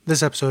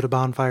This episode of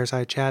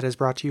Bonfireside Chat is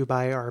brought to you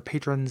by our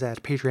patrons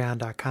at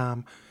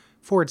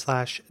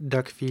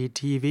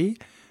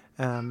patreon.com/DuckFeedTV.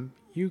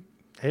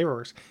 Hey,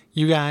 Roars.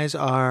 You guys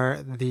are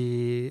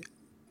the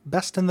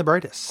best and the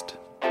brightest.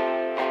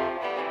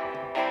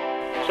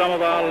 Some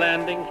of our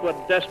landings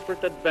were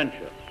desperate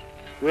adventures.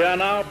 We are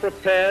now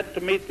prepared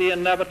to meet the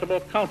inevitable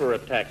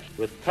counterattacks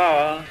with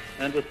power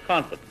and with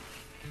confidence.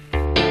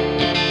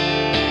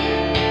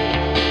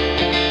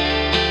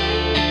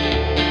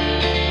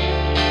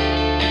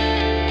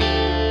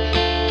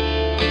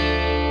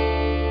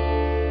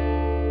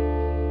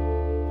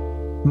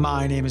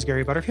 My name is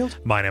Gary Butterfield.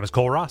 My name is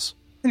Cole Ross.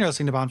 And you're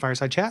listening to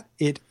Bonfireside Chat.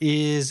 It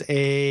is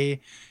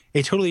a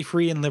totally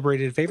free and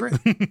liberated favorite.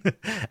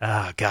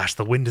 Gosh,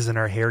 the wind is in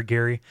our hair,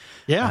 Gary.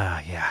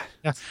 Yeah.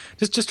 Yeah.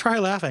 Just try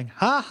laughing.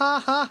 Ha, ha,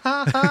 ha,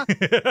 ha,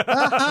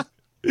 ha.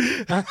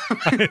 Ha,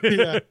 ha.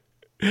 Yeah.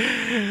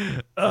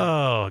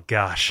 Oh,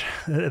 gosh.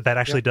 That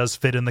actually does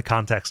fit in the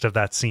context of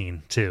that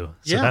scene, too.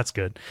 So that's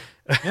good.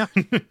 Yeah.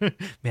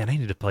 Man, I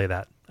need to play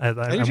that.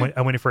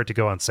 I'm waiting for it to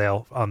go on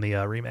sale on the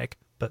remake.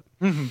 But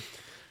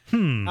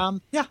so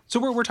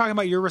we're talking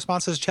about your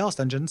responses to Chalice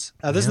Dungeons.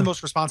 This is the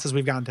most responses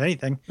we've gotten to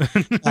anything.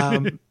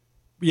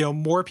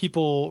 More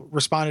people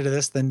responded to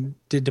this than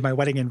did to my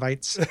wedding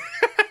invites.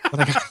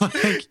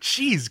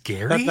 Jeez,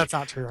 Gary. That's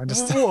not true. I'm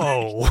just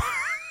whoa.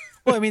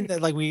 Well, I mean,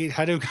 like we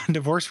had to have gotten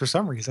divorced for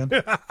some reason.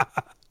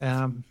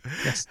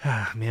 Yes.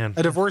 Man,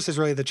 a divorce is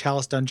really the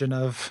Chalice Dungeon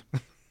of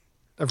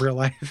real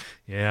life.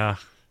 Yeah.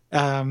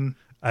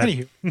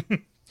 Anywho,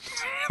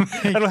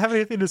 I don't have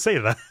anything to say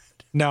to that.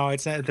 No,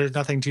 it's not, there's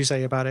nothing to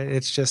say about it.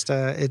 It's just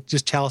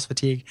Chalice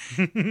fatigue,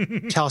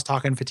 Chalice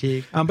talking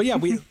fatigue. But yeah,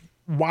 we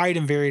wide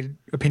and varied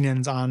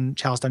opinions on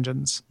Chalice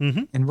Dungeons,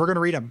 and we're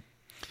gonna read them.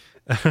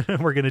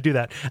 We're going to do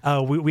that.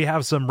 We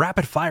have some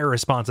rapid fire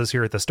responses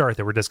here at the start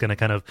that we're just going to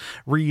kind of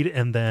read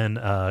and then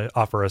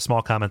offer a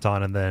small comment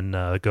on, and then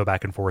go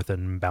back and forth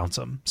and bounce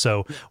them.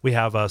 So we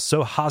have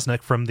So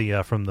Hosnick from the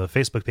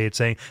Facebook page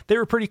saying they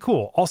were pretty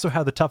cool. Also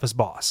had the toughest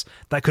boss.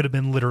 That could have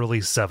been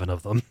literally 7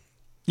 of them.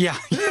 Yeah.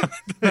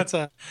 That's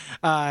a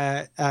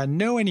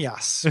no and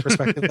yes,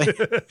 respectively.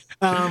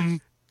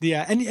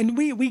 Yeah, and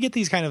we get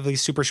these kind of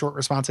these super short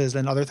responses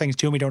and other things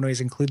too, and we don't always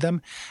include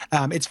them.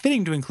 It's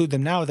fitting to include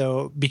them now,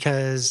 though,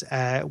 because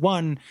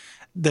one,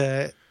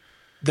 the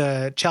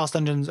Chalice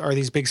Dungeons are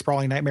these big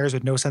sprawling nightmares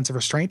with no sense of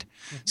restraint.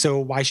 So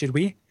why should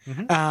we?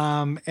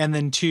 And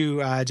then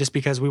two, just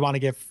because we want to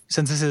give,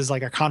 since this is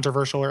like a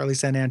controversial or at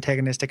least an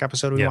antagonistic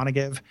episode, we want to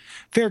give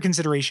fair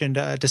consideration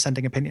to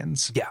dissenting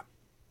opinions. Yeah.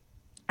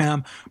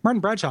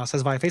 Martin Bradshaw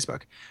says via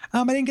Facebook,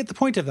 I didn't get the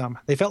point of them.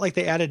 They felt like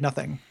they added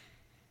nothing.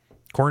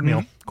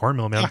 Cornmeal,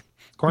 man. Yeah,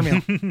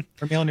 cornmeal.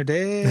 Cornmeal in your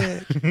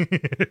dick.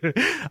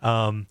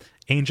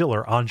 Angel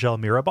or Angel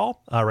Mirabal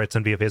writes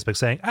in via Facebook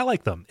saying, I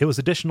like them. It was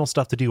additional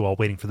stuff to do while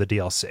waiting for the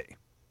DLC.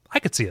 I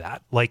could see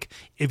that. Like,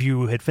 if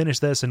you had finished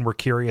this and were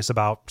curious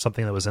about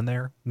something that was in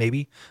there,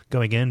 maybe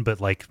going in,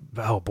 but like,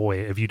 oh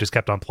boy, if you just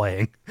kept on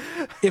playing.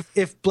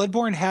 If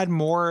Bloodborne had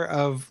more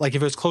of, like,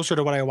 if it was closer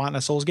to what I want in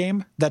a Souls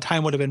game, that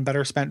time would have been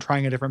better spent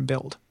trying a different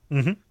build.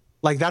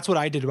 Like, that's what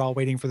I did while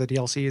waiting for the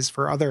DLCs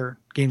for other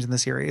games in the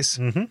series.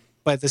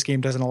 But this game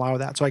doesn't allow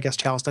that. So I guess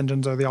Chalice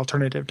Dungeons are the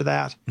alternative to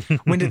that.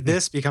 When did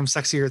this become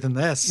sexier than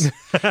this?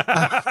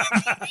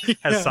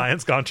 Has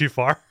science gone too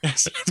far?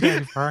 Yes, it's gone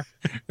too far.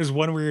 There's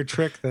one weird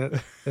trick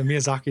that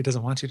Miyazaki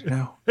doesn't want you to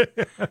know.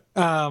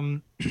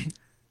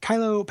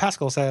 Kylo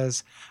Pascal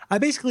says, I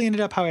basically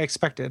ended up how I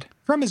expected.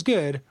 From is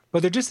good,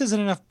 but there just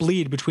isn't enough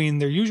bleed between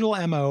their usual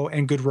MO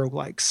and good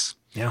roguelikes.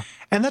 Yeah.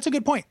 And that's a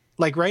good point.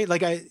 Like, right?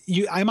 Like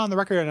I'm on the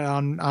record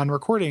on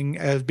recording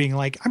as being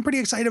like, I'm pretty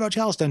excited about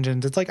Chalice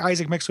Dungeons. It's like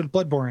Isaac mixed with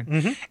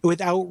Bloodborne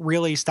without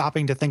really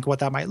stopping to think what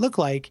that might look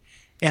like.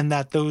 And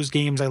that those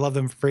games, I love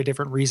them for very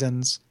different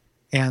reasons.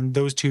 And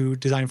those two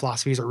design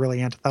philosophies are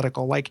really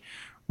antithetical. Like,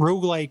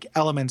 roguelike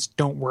elements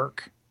don't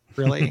work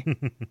really.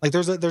 Like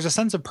there's a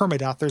sense of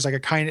permadeath. There's like a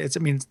kind of,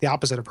 it means the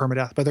opposite of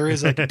permadeath, but there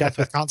is like a death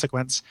with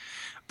consequence.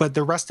 But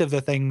the rest of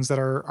the things that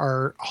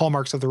are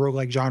hallmarks of the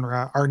roguelike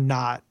genre are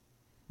not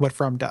what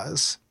From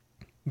does.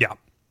 Yeah.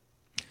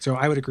 So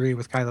I would agree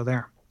with Kylo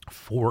there.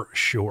 For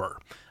sure.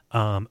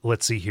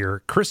 Let's see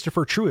here.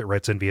 Christopher Truitt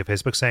writes in via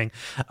Facebook saying,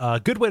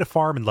 good way to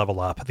farm and level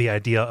up. The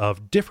idea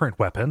of different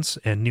weapons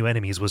and new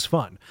enemies was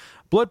fun.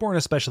 Bloodborne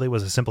especially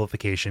was a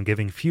simplification,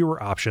 giving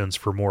fewer options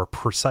for more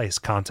precise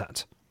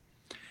content.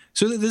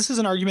 So this is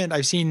an argument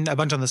I've seen a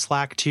bunch on the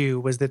Slack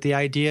too, was that the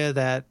idea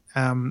that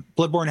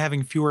Bloodborne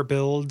having fewer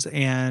builds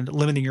and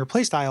limiting your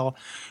playstyle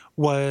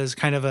was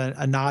kind of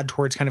a nod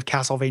towards kind of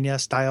Castlevania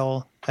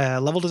style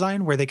level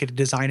design, where they could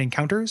design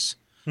encounters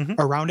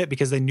around it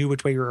because they knew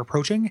which way you were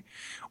approaching,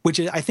 which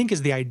I think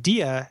is the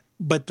idea,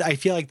 but I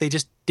feel like they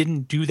just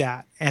didn't do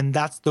that. And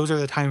those are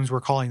the times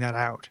we're calling that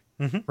out,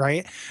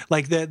 right?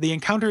 Like the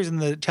encounters in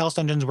the Chalice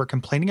Dungeons we're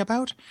complaining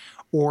about,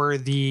 or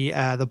the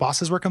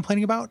bosses we're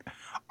complaining about,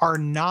 are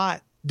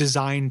not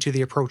designed to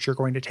the approach you're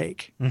going to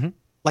take.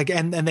 Like,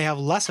 and they have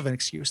less of an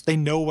excuse. They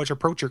know which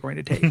approach you're going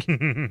to take.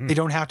 They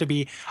don't have to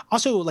be.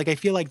 Also, like, I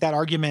feel like that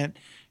argument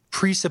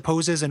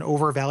presupposes and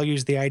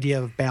overvalues the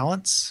idea of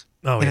balance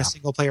in a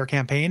single player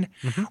campaign,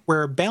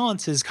 where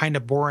balance is kind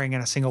of boring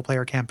in a single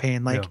player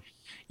campaign. Like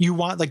you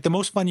want, like the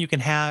most fun you can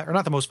have, or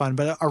not the most fun,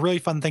 but a really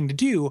fun thing to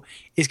do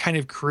is kind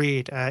of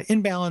create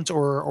imbalance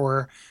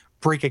or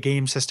break a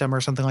game system or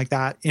something like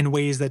that in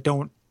ways that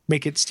don't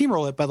make it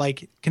steamroll it, but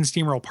like can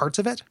steamroll parts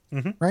of it,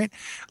 right?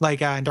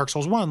 Like in Dark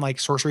Souls 1, like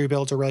sorcery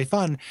builds are really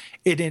fun.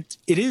 It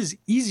is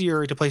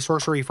easier to play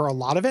sorcery for a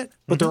lot of it,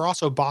 but there are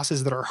also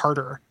bosses that are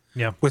harder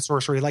with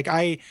sorcery. Like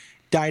I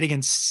died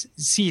against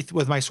Seath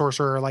with my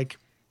sorcerer like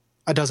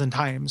a dozen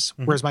times,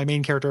 whereas my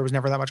main character was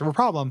never that much of a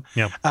problem.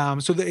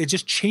 So it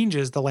just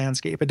changes the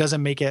landscape. It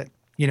doesn't make it,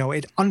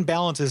 it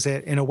unbalances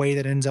it in a way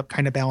that ends up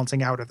kind of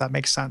balancing out, if that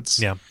makes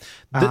sense. And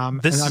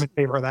I'm in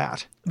favor of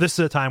that. This is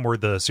a time where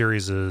the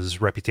series'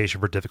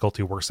 reputation for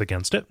difficulty works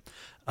against it.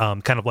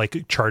 Kind of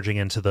like charging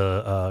into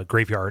the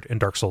graveyard in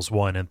Dark Souls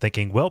 1 and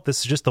thinking, well, this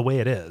is just the way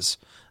it is.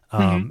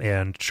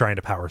 And trying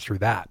to power through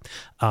that.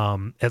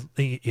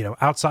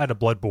 Outside of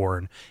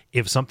Bloodborne,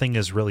 if something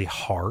is really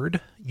hard,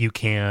 you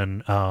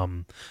can,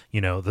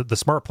 the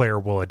smart player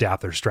will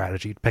adapt their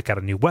strategy, pick out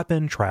a new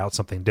weapon, try out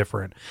something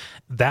different.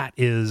 That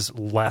is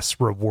less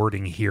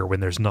rewarding here when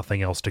there's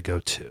nothing else to go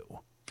to.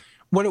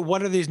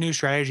 What are these new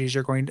strategies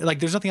you're going to, like,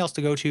 there's nothing else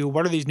to go to.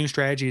 What are these new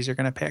strategies you're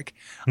going to pick?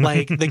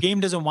 Like, the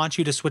game doesn't want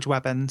you to switch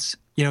weapons.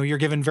 You're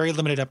given very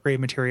limited upgrade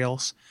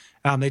materials.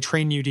 They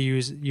train you to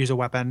use a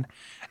weapon.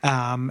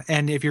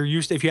 And if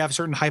you have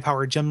certain high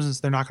powered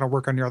gems, they're not going to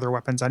work on your other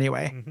weapons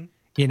anyway.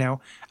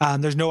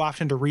 There's no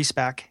option to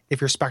respec if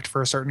you're spec'd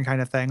for a certain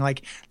kind of thing.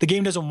 Like the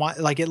game doesn't want,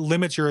 like, it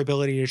limits your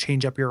ability to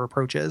change up your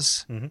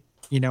approaches,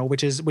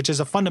 which is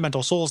a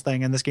fundamental Souls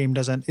thing. And this game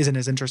isn't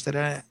as interested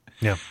in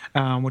it.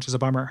 Which is a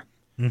bummer.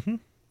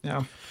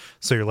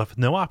 So you're left with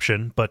no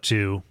option but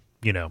to,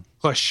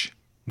 push.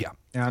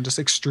 Just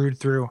extrude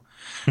through.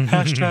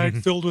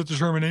 Hashtag filled with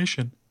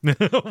determination.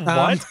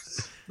 What?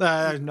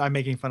 I'm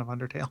making fun of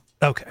Undertale.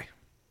 Okay.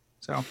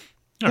 So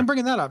I'm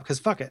bringing that up because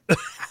fuck it.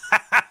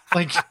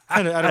 Like,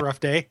 I had a rough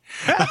day.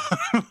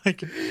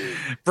 Like,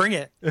 bring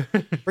it,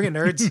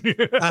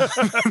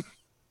 nerds.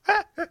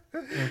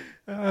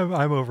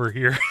 I'm over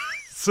here.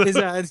 So. Is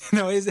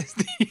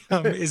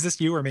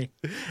this you or me?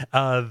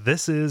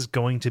 This is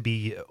going to be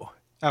you.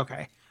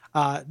 Okay.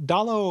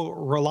 Dalo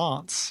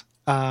Relance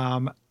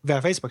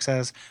via Facebook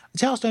says, the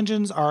Chalice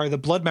dungeons are the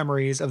blood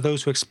memories of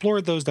those who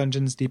explored those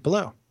dungeons deep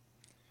below.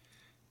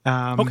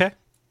 Okay.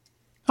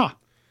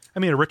 I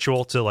mean, a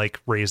ritual to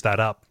like raise that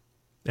up.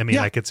 I mean,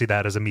 I could see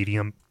that as a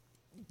medium.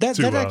 That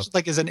actually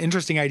like is an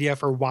interesting idea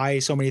for why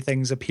so many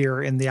things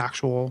appear in the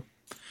actual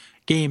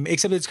game.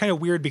 Except it's kind of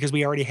weird because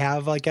we already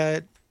have like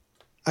a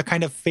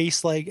kind of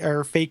face like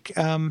or fake,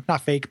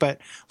 not fake,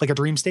 but like a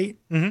dream state,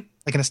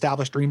 like an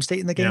established dream state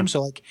in the game.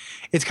 So like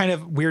it's kind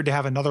of weird to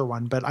have another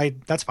one, but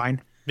that's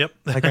fine. Yep.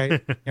 Like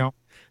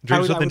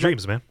dreams within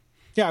dreams, man.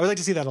 Yeah, I would like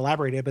to see that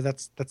elaborated, but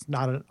that's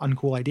not an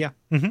uncool idea.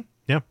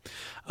 Yeah.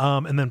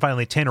 And then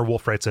finally, Tanner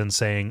Wolf writes in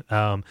saying,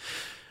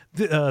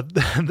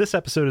 this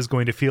episode is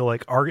going to feel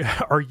like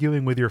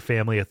arguing with your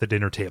family at the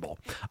dinner table.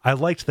 I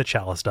liked the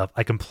Chalice stuff.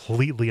 I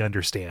completely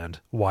understand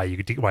why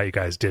you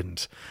guys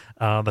didn't.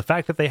 The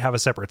fact that they have a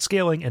separate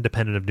scaling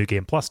independent of New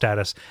Game Plus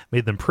status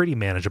made them pretty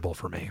manageable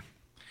for me.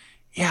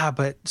 Yeah,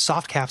 but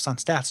soft caps on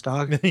stats,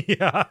 dog.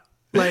 Yeah.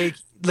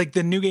 Like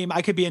the new game,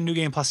 I could be in New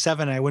Game Plus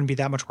 7 and I wouldn't be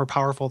that much more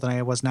powerful than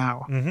I was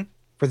now.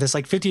 For this,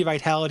 like 50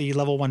 vitality,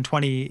 level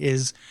 120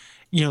 is,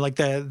 like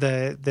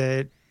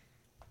the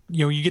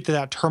you get to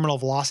that terminal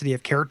velocity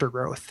of character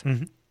growth.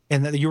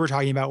 And that you were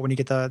talking about when you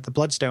get the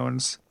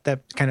bloodstones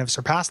that kind of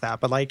surpass that.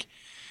 But like,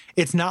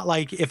 it's not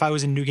like if I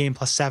was in New Game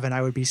Plus 7,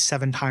 I would be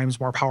 7 times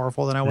more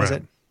powerful than I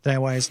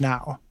was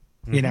now.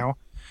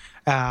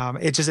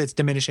 It's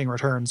diminishing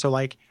return. So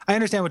like, I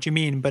understand what you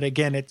mean, but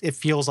again, it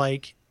feels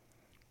like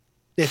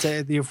it's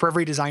for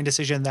every design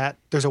decision that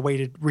there's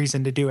a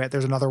reason to do it,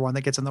 there's another one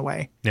that gets in the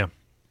way. Yeah.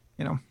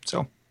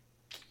 So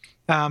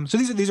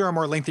these are our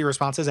more lengthy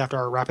responses after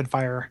our rapid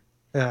fire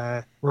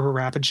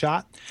rapid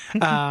shot.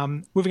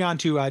 Moving on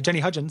to Jenny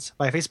Hudgens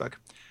via Facebook.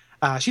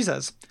 She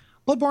says,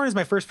 Bloodborne is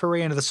my first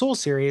foray into the Souls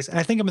series, and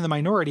I think I'm in the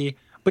minority,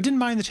 but didn't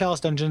mind the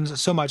Chalice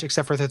dungeons so much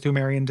except for the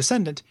Thumerian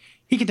Descendant.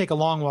 He can take a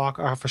long walk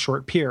off a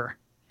short pier.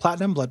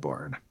 Platinum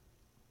Bloodborne.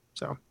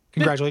 So,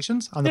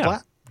 congratulations on the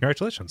plat.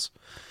 Congratulations.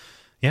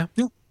 Yeah.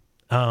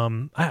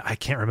 I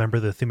can't remember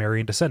the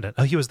Thumerian Descendant.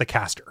 Oh, he was the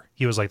caster.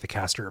 He was like the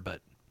caster,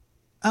 but...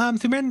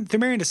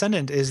 Thumerian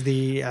Descendant is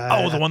the...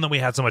 the one that we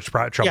had so much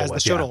trouble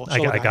with.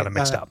 I got him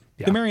mixed up.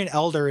 Yeah. Thumerian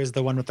Elder is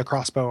the one with the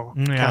crossbow.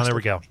 Yeah, caster. There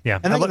we go. Yeah.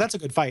 And that's a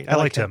good fight. I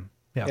liked him.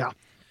 Yeah.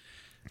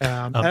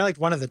 And I liked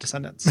one of the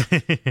Descendants.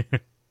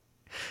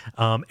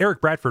 Eric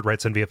Bradford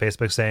writes in via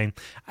Facebook saying,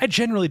 I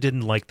generally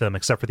didn't like them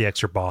except for the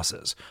extra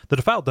bosses. The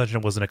Defiled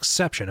Dungeon was an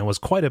exception and was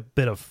quite a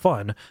bit of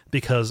fun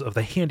because of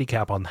the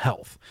handicap on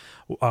health.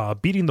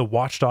 Beating the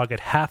Watchdog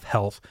at half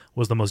health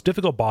was the most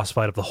difficult boss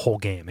fight of the whole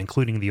game,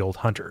 including the old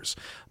hunters,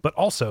 but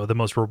also the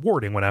most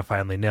rewarding when I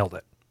finally nailed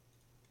it.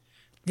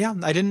 Yeah,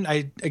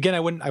 I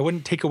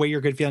wouldn't take away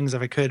your good feelings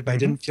if I could, but I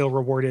didn't feel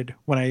rewarded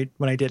when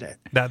I did it.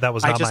 That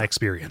was not my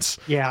experience.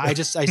 Yeah, I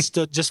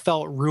still just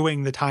felt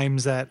ruining the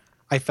times that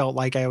I felt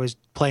like I was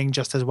playing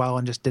just as well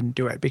and just didn't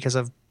do it because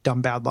of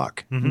dumb bad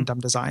luck and dumb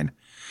design.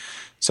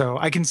 So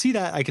I can see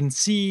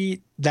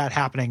that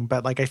happening,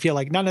 but like I feel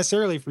like not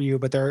necessarily for you,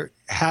 but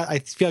I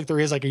feel like there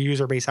is like a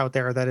user base out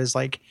there that is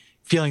like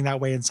feeling that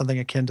way in something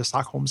akin to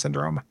Stockholm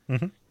syndrome.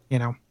 You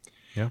know.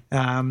 Yeah.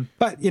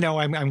 But you know,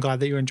 I'm glad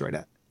that you enjoyed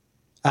it.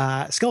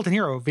 Skeleton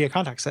Hero via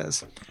contact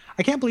says,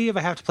 I can't believe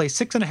I have to play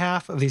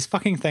 6.5 of these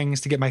fucking things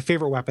to get my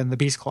favorite weapon, the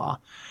Beast Claw.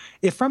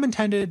 If from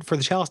intended for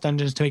the Chalice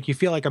dungeons to make you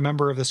feel like a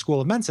member of the School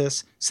of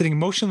Mensis, sitting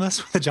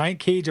motionless with a giant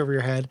cage over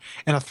your head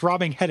and a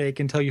throbbing headache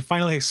until you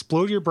finally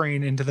explode your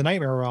brain into the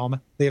nightmare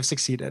realm, they have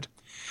succeeded.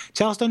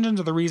 Chalice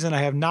dungeons are the reason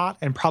I have not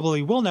and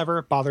probably will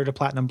never bother to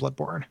platinum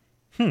Bloodborne.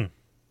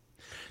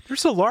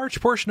 There's a large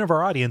portion of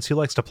our audience who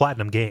likes to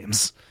platinum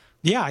games.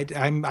 Yeah,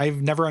 I've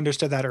never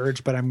understood that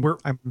urge, but I'm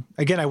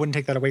again, I wouldn't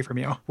take that away from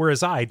you.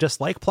 Whereas I just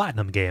like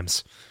platinum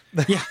games.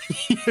 Yeah,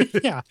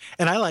 yeah,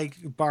 and I like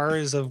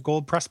bars of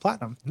gold pressed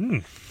platinum.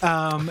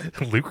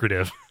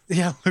 Lucrative.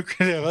 Yeah,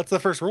 lucrative. That's the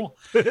first rule.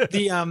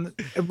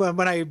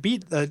 When I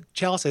beat the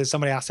Chalices,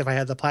 somebody asked if I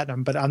had the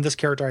platinum, but on this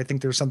character, I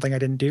think there's something I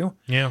didn't do.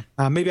 Yeah.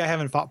 Maybe I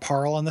haven't fought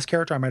Parl on this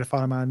character. I might have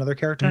fought him on another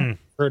character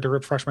or to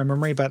refresh my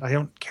memory, but I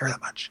don't care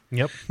that much.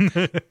 Yep.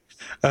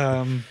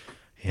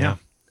 Yeah.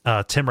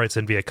 Tim writes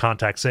in via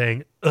contact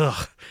saying,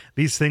 ugh,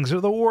 these things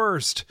are the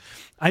worst.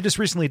 I just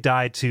recently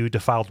died to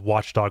Defiled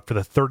Watchdog for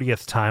the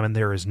 30th time, and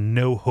there is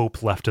no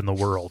hope left in the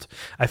world.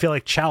 I feel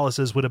like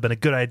Chalices would have been a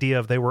good idea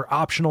if they were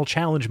optional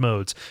challenge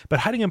modes, but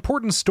hiding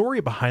important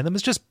story behind them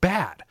is just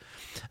bad.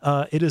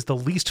 It is the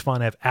least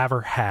fun I've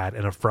ever had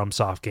in a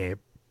FromSoft game.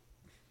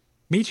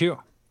 Me too.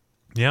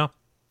 Yeah.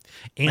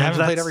 And I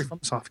haven't played every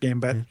FromSoft game,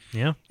 but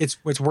yeah, it's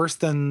worse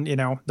than, you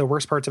know, the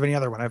worst parts of any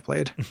other one I've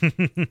played.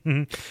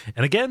 And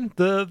again,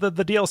 the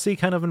DLC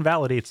kind of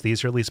invalidates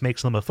these, or at least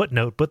makes them a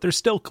footnote, but there's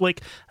still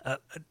like a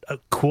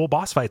cool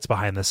boss fights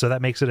behind this, so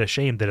that makes it a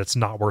shame that it's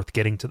not worth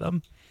getting to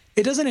them.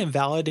 It doesn't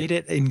invalidate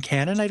it in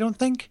canon, I don't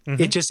think.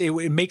 It just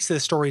it makes the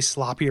story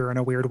sloppier in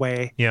a weird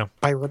way. Yeah,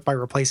 by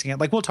replacing it.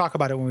 Like we'll talk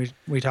about it when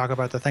we talk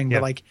about the thing,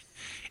 but like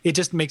it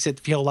just makes it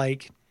feel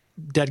like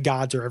dead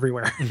gods are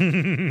everywhere,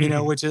 you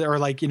know, which is, or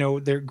like, you know,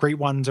 their great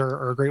ones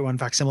or great one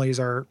facsimiles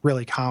are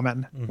really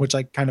common, which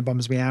like kind of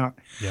bums me out.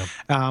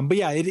 Yeah. But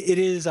yeah, it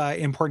is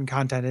important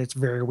content. And it's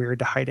very weird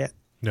to hide it.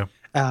 Yeah.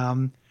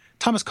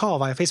 Thomas Call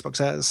via Facebook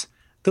says,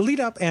 the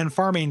lead up and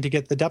farming to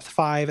get the Depth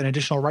 5 and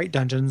additional right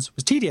dungeons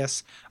was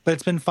tedious, but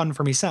it's been fun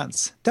for me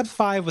since. Depth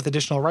 5 with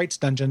additional rights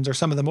dungeons are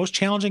some of the most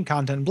challenging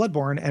content in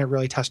Bloodborne, and it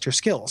really tests your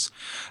skills.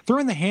 Throw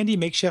in the handy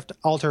makeshift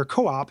altar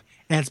co-op,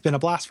 and it's been a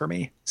blast for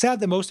me.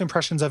 Sad that most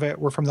impressions of it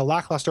were from the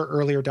lackluster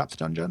earlier depth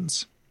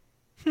dungeons.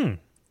 When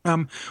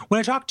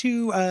I talk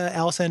to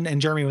Allison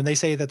and Jeremy, when they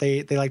say that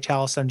they like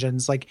Chalice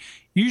dungeons, like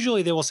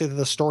usually they will say that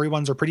the story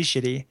ones are pretty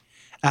shitty,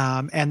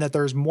 and that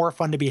there's more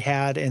fun to be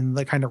had in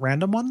the kind of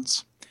random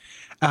ones.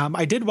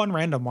 I did one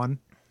random one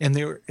in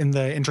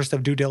the interest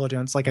of due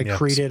diligence. Like I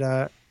created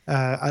an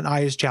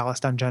Eyes Chalice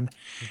dungeon,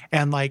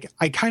 and like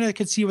I kind of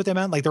could see what they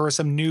meant. Like there were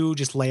some new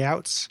just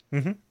layouts.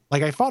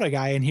 Like I fought a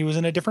guy and he was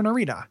in a different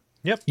arena.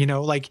 Yep. You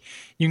know, like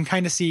you can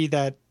kind of see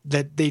that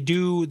they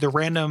do the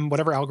random,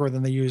 whatever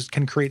algorithm they use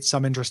can create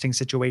some interesting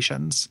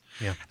situations.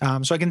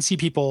 Yeah. So I can see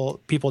people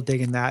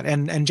digging that.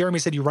 And Jeremy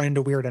said you run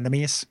into weird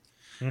enemies,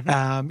 you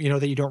know,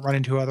 that you don't run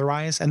into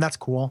otherwise. And that's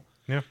cool.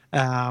 Yeah.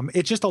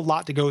 It's just a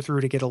lot to go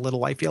through to get a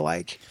little, I feel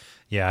like.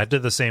 Yeah. I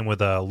did the same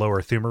with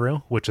Lower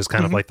Thumaru, which is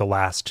kind of like the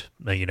last,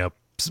 you know,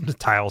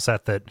 tile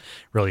set that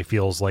really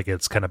feels like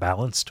it's kind of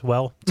balanced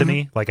well to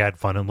me. Like I had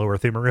fun in Lower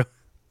Thumaru.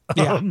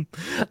 Yeah.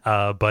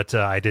 But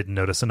I didn't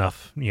notice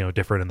enough, you know,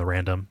 different in the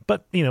random.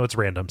 But, you know, it's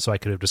random, so I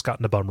could have just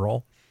gotten a bum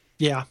roll.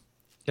 Yeah.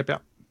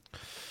 Yep.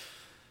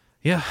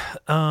 Yeah.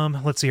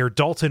 Let's see here.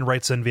 Dalton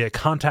writes in via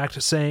contact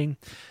saying,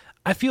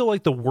 I feel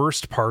like the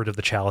worst part of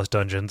the Chalice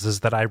dungeons is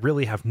that I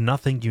really have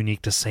nothing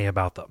unique to say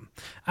about them.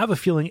 I have a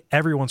feeling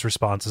everyone's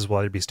responses will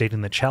either be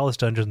stating that Chalice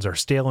dungeons are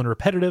stale and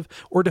repetitive,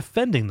 or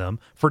defending them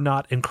for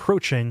not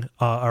encroaching,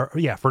 on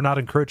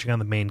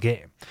the main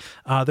game.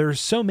 There are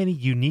so many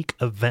unique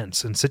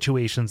events and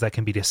situations that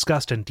can be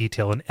discussed in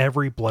detail in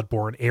every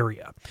Bloodborne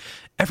area.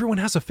 Everyone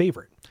has a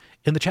favorite.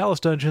 In the Chalice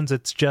dungeons,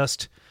 it's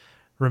just,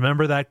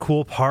 remember that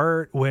cool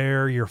part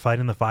where you're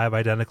fighting the 5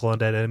 identical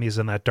undead enemies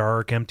in that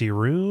dark, empty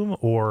room?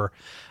 Or,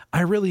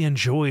 I really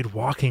enjoyed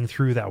walking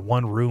through that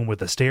one room with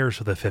the stairs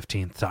for the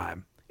 15th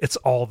time. It's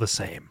all the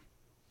same.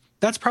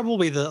 That's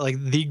probably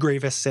the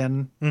gravest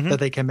sin that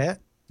they commit,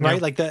 right?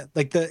 Yeah.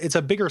 It's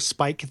a bigger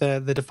spike. The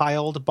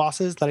defiled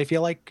bosses that I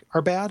feel like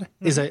are bad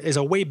is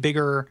a way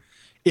bigger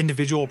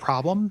individual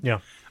problem. Yeah.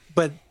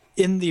 But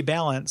in the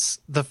balance,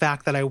 the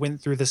fact that I went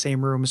through the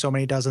same room so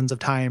many dozens of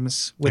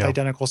times with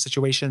identical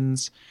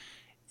situations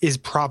is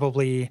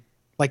probably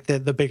like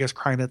the biggest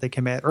crime that they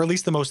commit, or at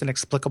least the most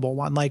inexplicable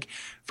one. Like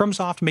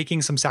FromSoft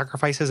making some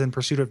sacrifices in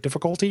pursuit of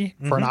difficulty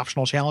for an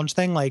optional challenge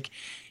thing, like,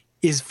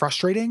 is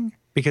frustrating.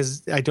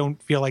 because I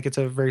don't feel like it's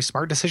a very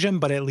smart decision,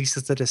 but at least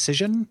it's a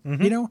decision,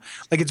 you know?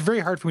 Like, it's very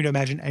hard for me to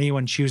imagine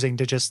anyone choosing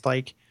to just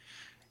like,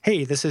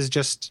 hey, this is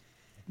just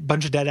a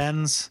bunch of dead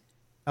ends,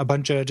 a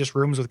bunch of just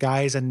rooms with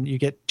guys, and you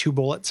get 2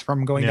 bullets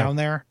from going down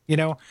there, you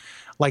know?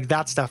 Like,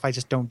 that stuff I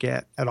just don't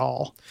get at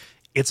all.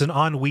 It's an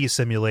ennui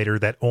simulator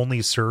that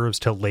only serves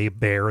to lay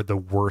bare the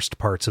worst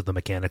parts of the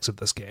mechanics of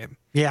this game.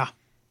 Yeah.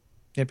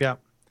 Yep.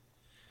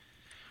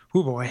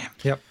 Oh boy.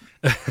 Yep.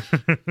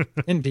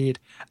 Indeed.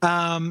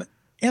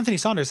 Anthony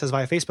Saunders says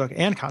via Facebook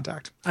and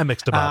Contact. I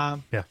mixed them up.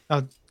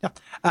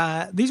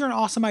 These are an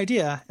awesome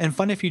idea and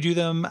fun if you do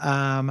them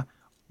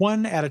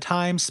one at a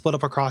time, split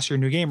up across your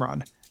new game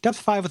run. Depth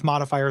 5 with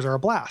modifiers are a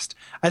blast.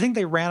 I think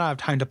they ran out of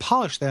time to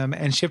polish them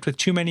and shipped with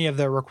too many of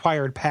the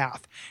required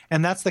path,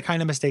 and that's the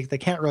kind of mistake that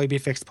can't really be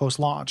fixed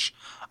post-launch.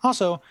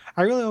 Also,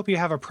 I really hope you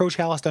have a pro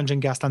Chalice Dungeon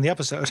guest on the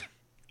episode.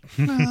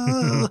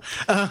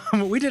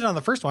 We did it on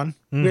the first one.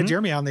 We had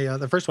Jeremy on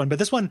the first one, but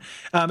this one,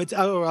 I'm going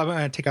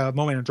to take a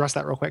moment and address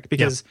that real quick,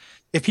 because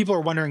if people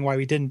are wondering why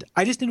we didn't,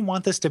 I just didn't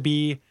want this to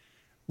be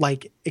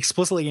like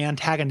explicitly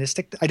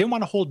antagonistic. I didn't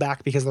want to hold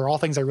back because they're all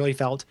things I really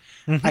felt.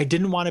 I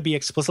didn't want to be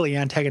explicitly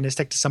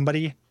antagonistic to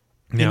somebody,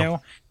 you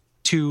know,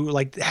 to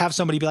like have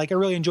somebody be like, I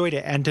really enjoyed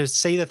it, and to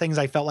say the things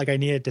I felt like I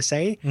needed to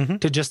say,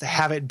 to just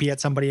have it be at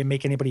somebody and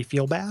make anybody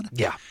feel bad.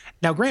 Yeah.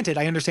 Now, granted,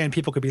 I understand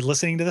people could be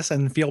listening to this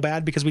and feel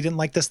bad because we didn't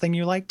like this thing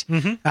you liked,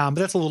 but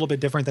that's a little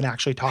bit different than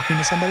actually talking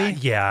to somebody.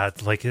 Yeah,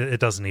 like it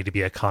doesn't need to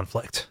be a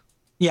conflict.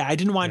 Yeah, I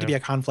didn't want it to be a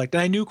conflict.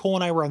 And I knew Cole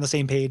and I were on the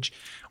same page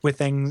with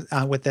things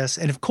with this.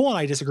 And if Cole and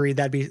I disagreed,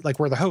 that'd be like,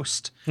 we're the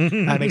host.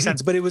 That makes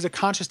sense. But it was a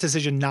conscious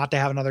decision not to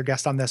have another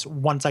guest on this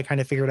once I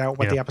kind of figured out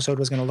what the episode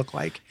was going to look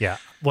like. Yeah.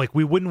 Like,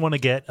 we wouldn't want to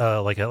get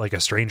like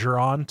a stranger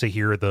on to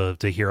hear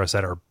us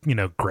at our,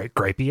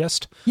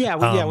 gripiest. Yeah.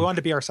 We wanted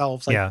to be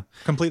ourselves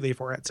completely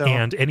for it. So,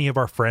 and any of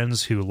our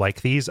friends who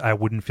like these, I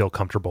wouldn't feel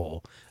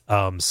comfortable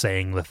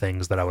saying the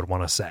things that I would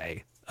want to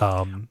say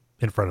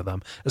in front of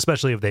them,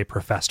 especially if they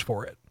professed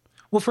for it.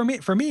 Well,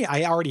 for me,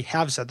 I already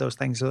have said those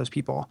things to those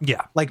people. Yeah.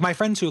 Like my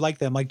friends who like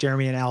them, like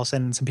Jeremy and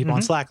Allison and some people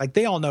on Slack, like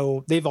they all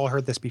know, they've all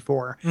heard this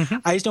before.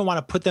 I just don't want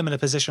to put them in a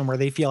position where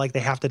they feel like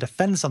they have to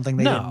defend something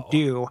they didn't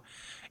do.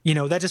 You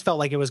know, that just felt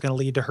like it was going to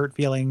lead to hurt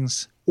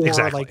feelings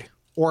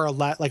or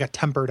like a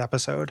tempered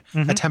episode,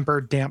 a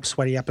tempered, damp,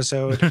 sweaty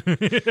episode,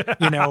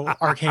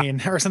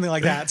 arcane or something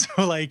like that.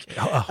 So like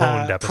a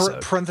honed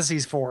episode.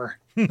 Parentheses 4.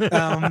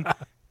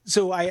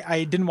 So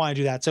I didn't want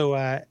to do that.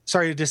 So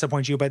sorry to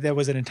disappoint you, but that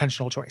was an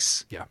intentional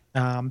choice. Yeah.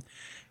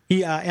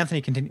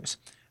 Anthony continues.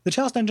 The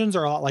Chalice dungeons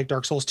are a lot like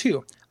Dark Souls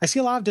 2. I see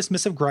a lot of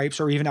dismissive gripes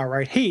or even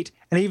outright hate,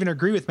 and I even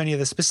agree with many of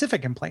the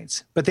specific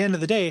complaints. But at the end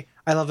of the day,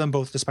 I love them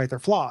both despite their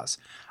flaws.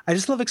 I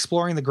just love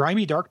exploring the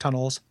grimy dark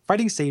tunnels,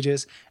 fighting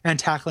stages, and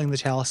tackling the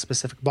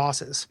Chalice-specific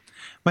bosses.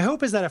 My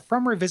hope is that if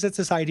From revisits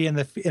this idea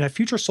in a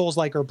future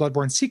Souls-like or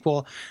Bloodborne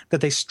sequel,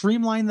 that they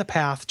streamline the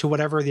path to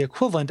whatever the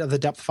equivalent of the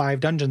Depth 5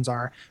 dungeons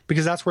are,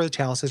 because that's where the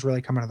Chalice is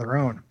really coming to their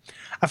own.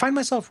 I find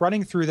myself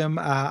running through them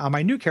on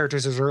my new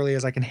characters as early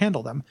as I can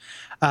handle them.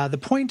 The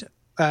point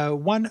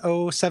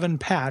 107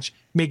 patch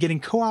made getting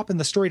co-op in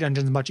the story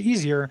dungeons much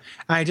easier,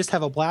 and I just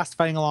have a blast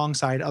fighting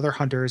alongside other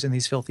hunters in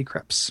these filthy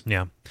crypts.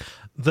 Yeah.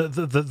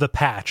 The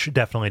patch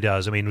definitely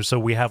does. I mean, so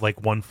we have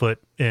like 1 foot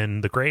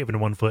in the grave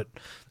and 1 foot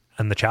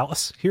in the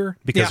Chalice here,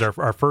 because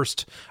our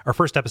first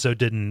episode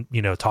didn't,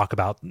 talk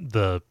about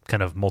the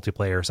kind of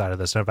multiplayer side of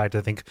this. And in fact,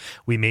 I think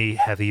we may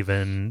have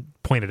even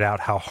pointed out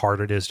how hard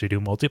it is to do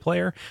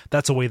multiplayer.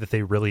 That's a way that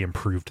they really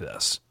improved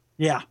this.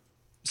 Yeah.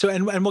 So,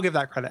 and we'll give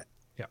that credit.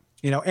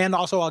 And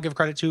also I'll give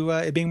credit to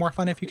it being more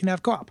fun if you can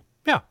have co-op.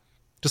 Yeah.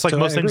 Just like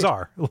most things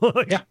are.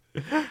 Yeah.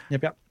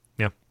 Yep.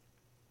 Yeah.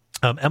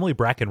 Emily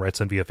Bracken writes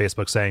in via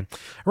Facebook saying,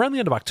 around the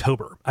end of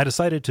October, I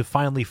decided to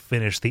finally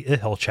finish the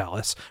Ihel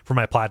Chalice for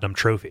my Platinum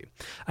Trophy.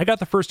 I got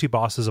the first 2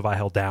 bosses of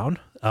Ihel down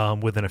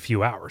within a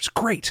few hours.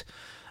 Great.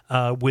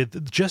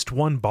 With just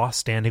 1 boss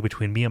standing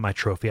between me and my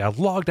trophy, I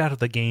logged out of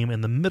the game in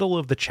the middle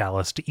of the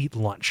Chalice to eat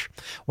lunch.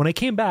 When I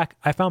came back,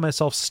 I found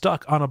myself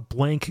stuck on a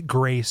blank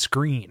gray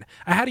screen.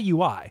 I had a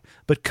UI,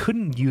 but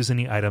couldn't use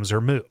any items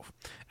or move.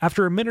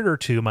 After a minute or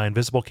 2, my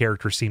invisible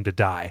character seemed to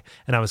die,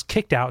 and I was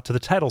kicked out to the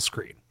title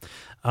screen.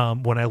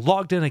 When I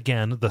logged in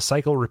again, the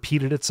cycle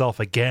repeated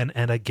itself again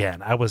and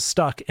again. I was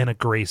stuck in a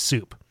gray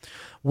soup.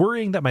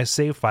 Worrying that my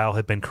save file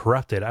had been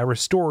corrupted, I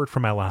restored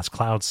from my last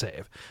cloud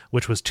save,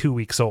 which was 2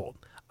 weeks old.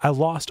 I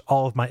lost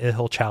all of my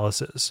Ihel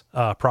Chalice's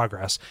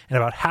progress and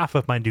about half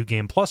of my New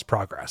Game Plus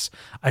progress.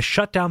 I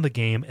shut down the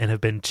game and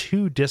have been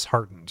too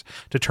disheartened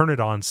to turn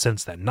it on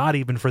since then, not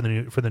even for the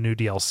new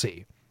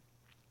DLC.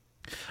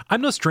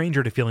 I'm no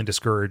stranger to feeling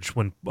discouraged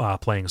when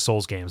playing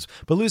Souls games,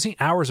 but losing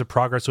hours of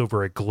progress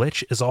over a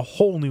glitch is a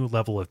whole new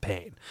level of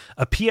pain.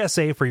 A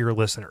PSA for your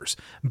listeners: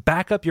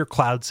 back up your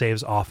cloud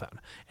saves often,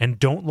 and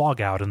don't log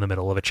out in the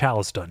middle of a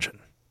Chalice dungeon.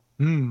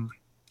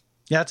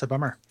 Yeah, it's a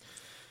bummer.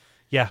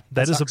 Yeah,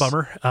 that is a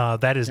bummer.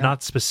 That is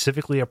not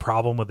specifically a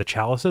problem with the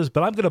chalices,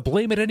 but I'm going to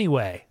blame it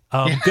anyway.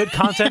 Good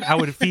content, I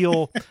would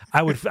feel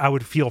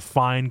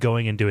fine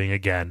going and doing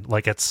again.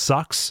 Like, it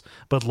sucks,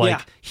 but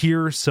like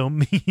here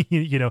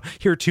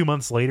 2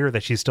 months later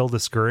that she's still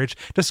discouraged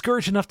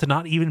enough to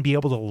not even be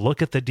able to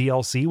look at the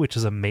DLC, which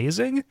is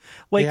amazing.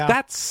 Like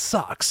that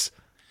sucks.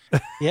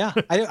 Yeah,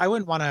 I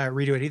wouldn't want to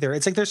redo it either.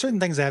 It's like there's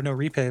certain things that have no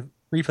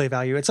replay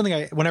value. It's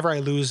something whenever I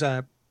lose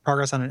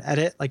progress on an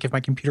edit, like if my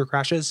computer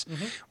crashes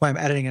when I'm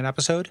editing an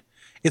episode,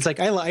 it's like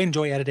I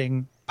enjoy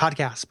editing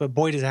podcasts, but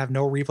boy, does it have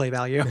no replay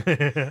value.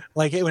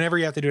 Like whenever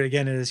you have to do it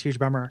again, it is a huge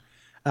bummer.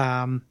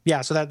 So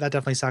that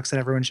definitely sucks, and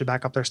everyone should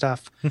back up their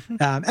stuff.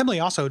 Emily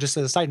also, just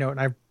as a side note,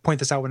 and I point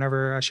this out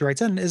whenever she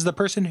writes in, is the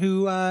person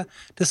who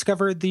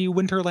discovered the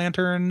Winter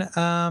Lantern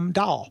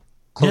doll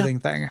clothing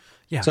thing.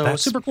 Yeah, so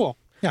super cool.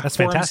 Yeah, that's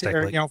forums,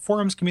 fantastic.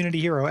 Forums community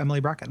hero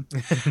Emily Bracken.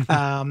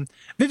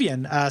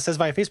 Vivian says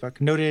via Facebook,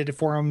 noted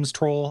forums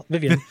troll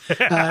Vivian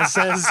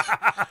says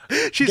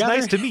she's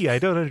nice to me. I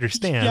don't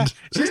understand. Yeah,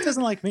 she just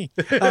doesn't like me.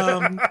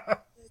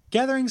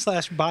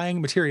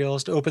 Gathering/buying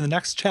materials to open the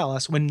next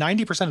chalice when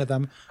 90% of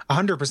them,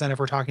 100% if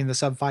we're talking the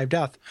sub 5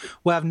 death,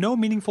 will have no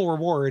meaningful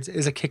rewards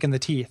is a kick in the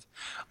teeth.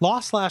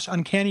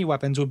 Law/uncanny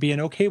weapons would be an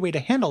okay way to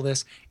handle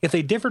this if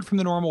they differed from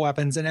the normal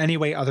weapons in any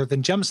way other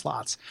than gem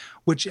slots,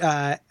 which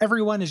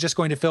everyone is just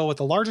going to fill with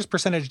the largest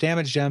percentage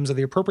damage gems of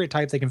the appropriate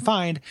type they can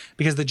find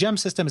because the gem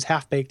system is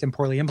half-baked and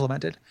poorly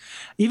implemented.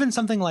 Even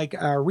something like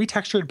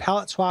retextured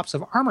palette swaps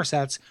of armor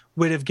sets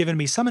would have given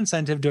me some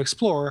incentive to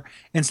explore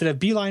instead of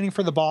beelining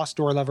for the boss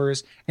door levers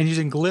and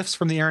using glyphs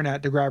from the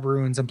internet to grab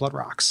runes and blood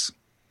rocks.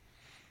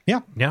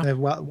 Yeah.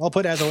 Well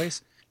put, as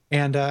always.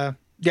 And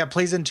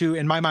plays into,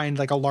 in my mind,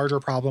 like a larger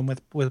problem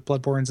with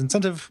Bloodborne's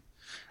incentive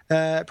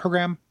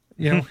program.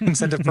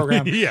 Incentive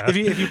program.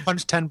 If you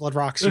punch 10 blood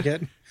rocks, you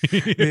get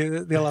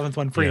the 11th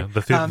one free.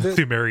 The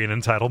Thumerian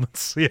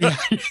entitlements.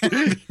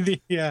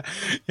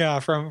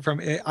 From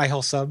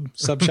iHealth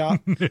sub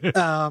shop.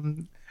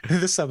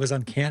 This sub is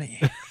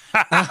uncanny.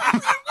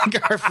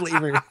 Our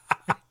flavor.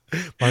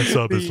 My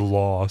sub is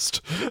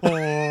lost.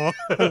 But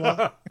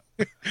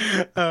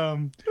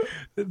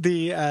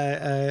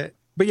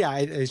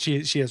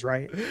she is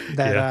right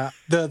that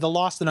the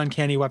lost and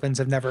uncanny weapons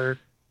have never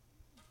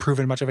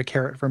proven much of a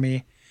carrot for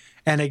me.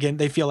 And again,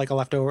 they feel like a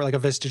leftover, like a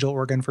vestigial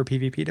organ for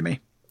PvP to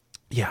me.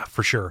 Yeah,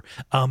 for sure.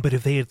 But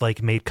if they had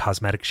like made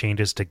cosmetic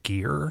changes to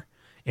gear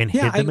and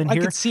hid them in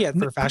here, I could see it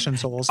for Fashion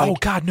Souls.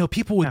 God, no!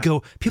 People would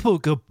go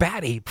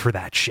bat ape for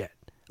that shit.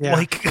 Yeah.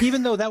 Like,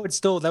 even though that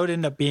would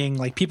end up being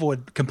like, people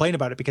would complain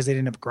about it because they'd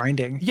end up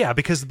grinding. Yeah,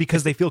 because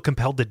they feel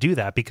compelled to do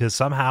that because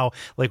somehow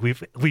like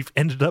we've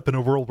ended up in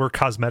a world where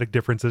cosmetic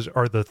differences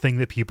are the thing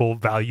that people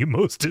value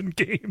most in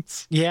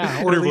games.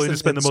 Yeah, or willing to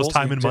spend the most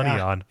time and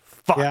money on.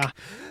 Fuck.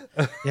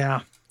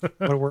 Yeah.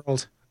 What a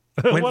world.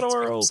 What a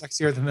world.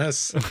 Sexier than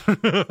this.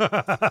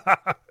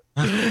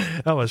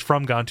 Is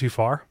From gone too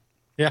far?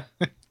 Yeah.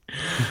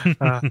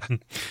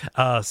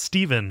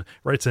 Steven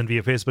writes in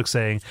via Facebook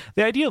saying,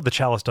 the idea of the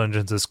Chalice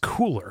dungeons is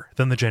cooler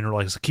than the general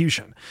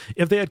execution.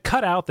 If they had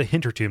cut out the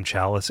Hintertomb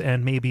Chalice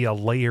and maybe a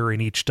layer in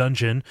each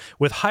dungeon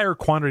with higher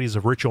quantities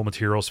of ritual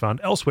materials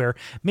found elsewhere,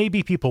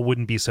 maybe people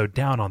wouldn't be so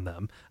down on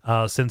them,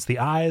 since the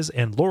Eyes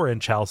and Lauren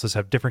Chalices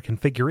have different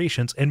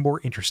configurations and more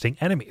interesting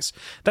enemies.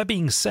 That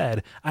being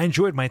said, I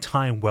enjoyed my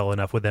time well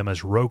enough with them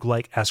as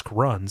roguelike-esque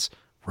runs.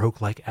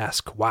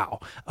 Roguelike-esque, wow,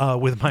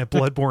 with my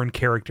Bloodborne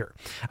character.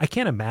 I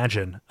can't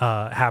imagine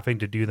having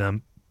to do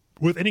them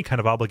with any kind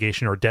of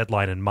obligation or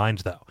deadline in mind,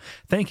 though.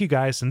 Thank you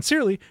guys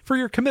sincerely for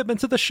your commitment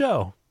to the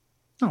show.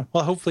 Oh,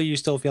 well, hopefully you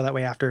still feel that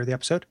way after the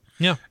episode.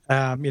 Yeah.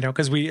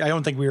 Because I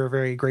don't think we were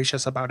very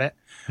gracious about it.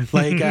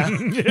 Like,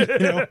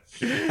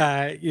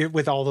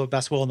 with all the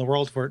best will in the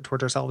world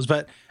towards ourselves.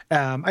 But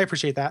I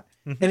appreciate that.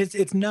 Mm-hmm. And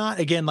it's not,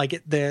 again,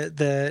 like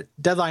the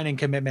deadline and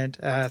commitment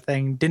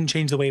thing didn't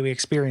change the way we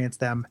experienced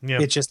them.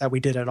 Yep. It's just that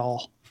we did it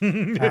all. We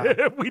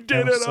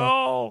did it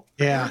all.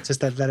 Yeah, it's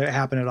just that it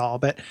happened at all.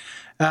 But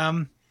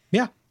no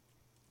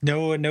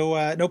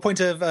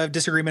points of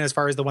disagreement as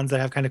far as the ones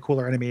that have kind of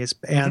cooler enemies,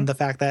 and the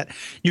fact that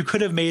you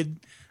could have made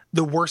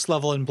the worst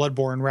level in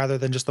Bloodborne rather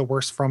than just the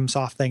worst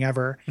FromSoft thing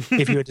ever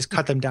if you had just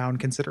cut them down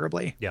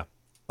considerably. Yeah.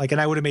 And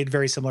I would have made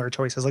very similar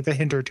choices. Like the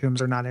Hintertombs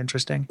are not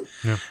interesting.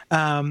 Yeah.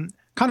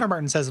 Connor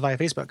Martin says via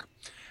Facebook,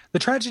 the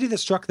tragedy that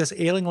struck this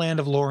ailing land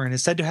of Lauren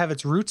is said to have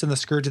its roots in the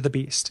Scourge of the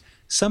Beast.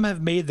 Some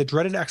have made the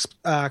dreaded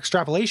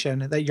extrapolation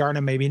that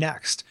Yarnum may be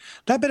next.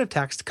 That bit of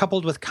text,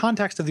 coupled with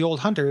context of the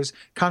old hunters,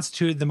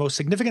 constituted the most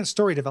significant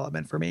story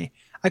development for me.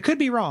 I could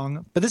be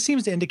wrong, but this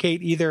seems to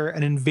indicate either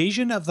an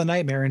invasion of the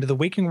nightmare into the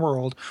waking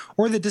world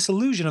or the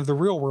disillusion of the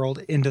real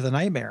world into the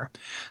nightmare.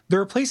 There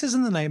are places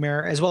in the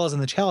nightmare, as well as in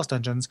the Chalice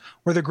dungeons,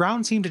 where the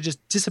ground seemed to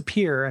just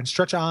disappear and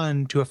stretch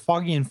on to a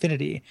foggy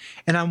infinity,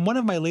 and on one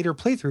of my later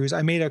playthroughs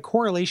I made a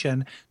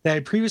correlation that I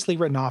had previously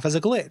written off as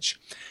a glitch.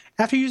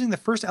 After using the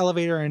first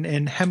elevator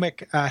in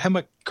Hemwick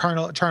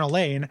Charnel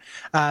Lane,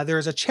 there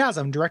is a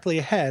chasm directly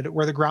ahead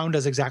where the ground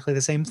does exactly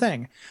the same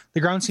thing. The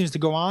ground seems to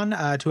go on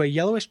to a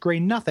yellowish gray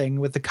nothing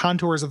with the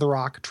contours of the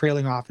rock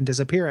trailing off and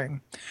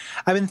disappearing.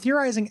 I've been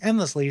theorizing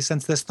endlessly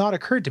since this thought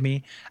occurred to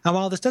me, and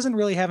while this doesn't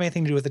really have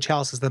anything to do with the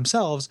chalices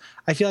themselves,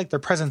 I feel like their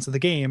presence in the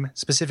game,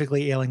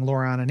 specifically ailing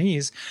Laura and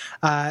Anise,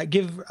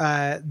 give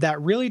that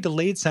really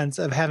delayed sense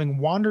of having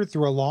wandered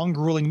through a long,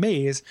 grueling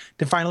maze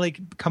to finally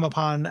come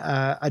upon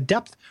a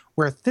depth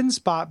where a thin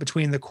spot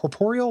between the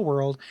corporeal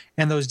world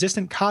and those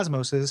distant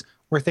cosmoses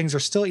where things are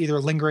still either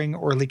lingering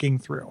or leaking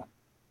through.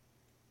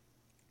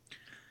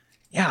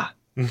 Yeah.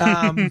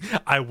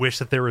 I wish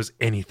that there was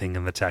anything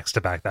in the text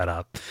to back that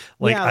up.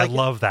 I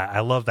love that. I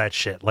love that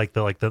shit. Like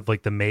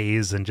the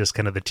maze and just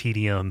kind of the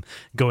tedium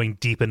going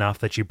deep enough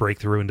that you break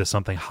through into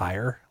something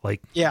higher.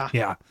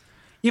 Yeah.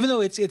 Even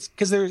though it's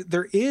because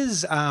there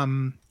is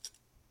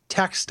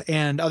text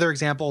and other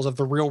examples of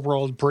the real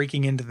world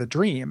breaking into the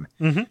dream,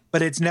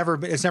 but it's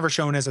never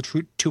shown as a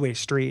true two-way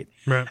street.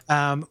 Right.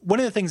 One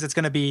of the things that's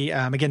going to be,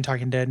 again,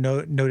 talking to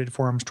noted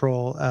forums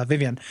troll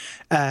Vivian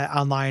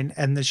online,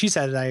 and she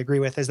said, I agree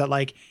with, is that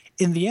like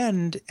in the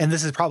end, and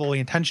this is probably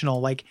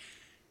intentional, like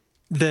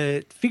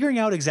the figuring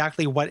out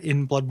exactly what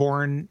in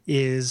Bloodborne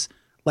is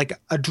like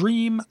a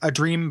dream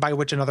by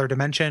which another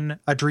dimension,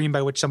 a dream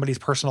by which somebody's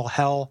personal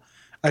hell,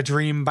 a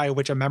dream by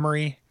which a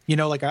memory,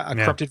 like a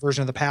corrupted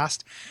version of the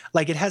past.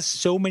 Like it has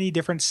so many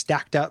different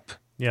stacked up,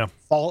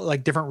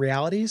 different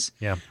realities.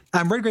 Yeah.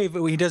 Redgrave,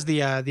 when he does the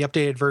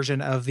updated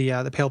version of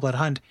the Pale Blood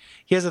Hunt,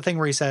 he has a thing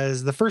where he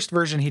says the first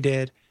version he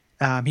did,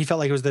 he felt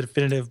like it was the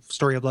definitive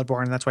story of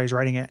Bloodborne, and that's why he's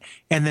writing it.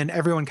 And then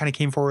everyone kind of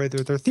came forward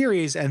with their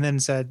theories and then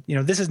said,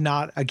 this is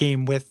not a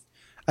game with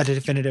a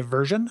definitive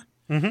version.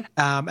 And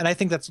I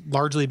think that's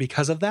largely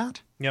because of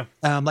that. Yeah.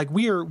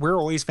 We're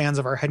always fans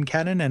of our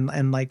headcanon,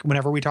 and like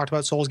whenever we talked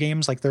about Souls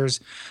games, like there's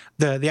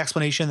the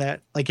explanation that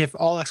like if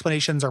all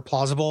explanations are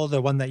plausible,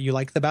 the one that you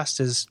like the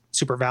best is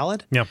super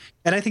valid. Yeah.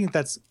 And I think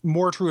that's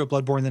more true of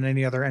Bloodborne than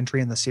any other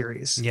entry in the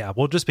series. Yeah.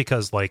 Well, just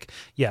because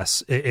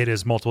yes, it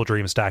is multiple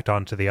dreams stacked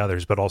onto the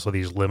others, but also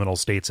these liminal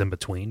states in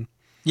between.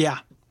 Yeah.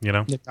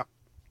 Yeah.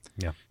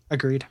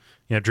 Agreed.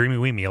 Dreamy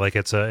Weemy, like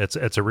it's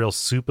a real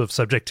soup of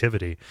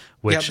subjectivity,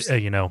 which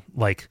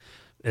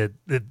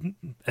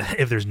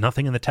if there's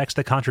nothing in the text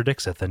that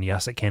contradicts it, then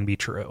yes, it can be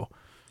true.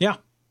 Yeah.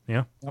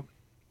 Yep.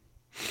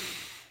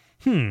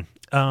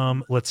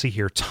 Let's see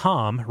here.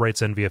 Tom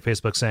writes in via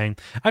Facebook saying,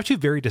 I have two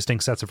very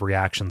distinct sets of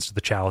reactions to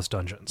the Chalice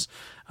dungeons.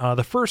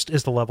 The first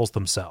is the levels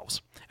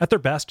themselves. At their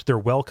best, they're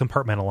well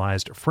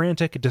compartmentalized,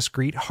 frantic,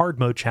 discrete, hard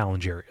mode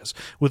challenge areas,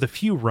 with a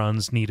few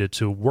runs needed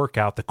to work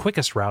out the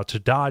quickest route to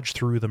dodge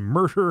through and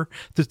murder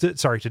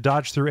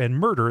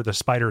the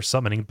spider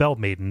summoning bell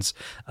maidens,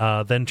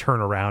 then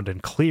turn around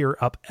and clear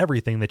up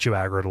everything that you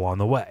aggroed along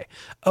the way.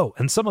 Oh,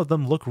 and some of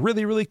them look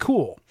really, really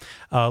cool.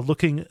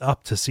 Looking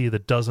up to see the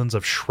dozens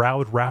of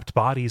shroud-wrapped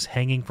bodies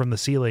hanging from the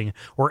ceiling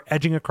or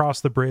edging across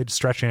the bridge,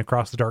 stretching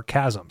across the dark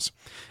chasms.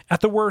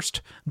 At the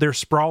worst, they're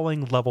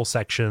sprawling level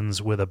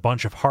sections with a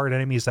bunch of hard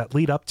enemies that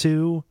lead up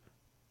to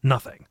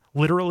nothing.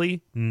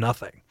 Literally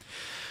nothing.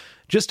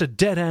 Just a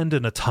dead end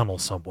in a tunnel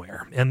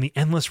somewhere, and the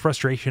endless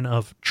frustration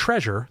of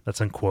treasure,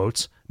 that's in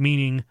quotes,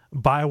 meaning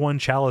buy one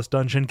Chalice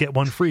dungeon, get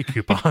one free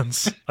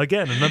coupons.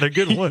 Again, another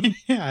good one.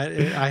 Yeah,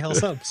 IHL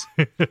subs.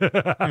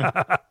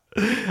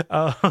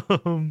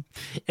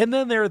 And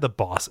then there are the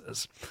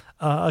bosses.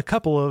 A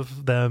couple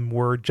of them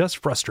were just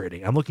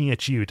frustrating. I'm looking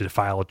at you,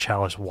 Defiled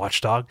Chalice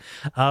Watchdog,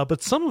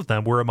 but some of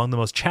them were among the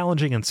most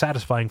challenging and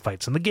satisfying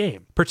fights in the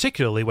game,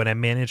 particularly when I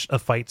managed a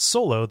fight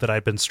solo that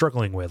I'd been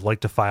struggling with, like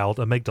Defiled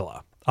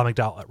Amygdala. And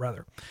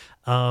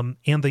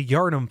the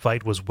Yharnam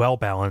fight was well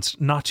balanced,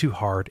 not too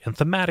hard, and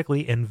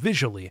thematically and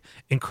visually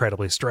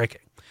incredibly striking.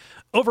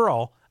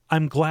 Overall,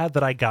 I'm glad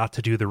that I got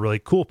to do the really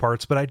cool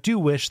parts, but I do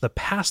wish the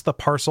past the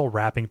parcel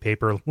wrapping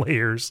paper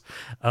layers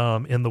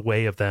in the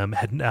way of them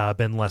had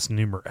been less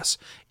numerous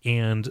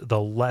and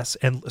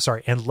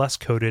less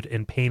coated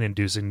in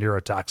pain-inducing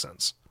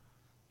neurotoxins.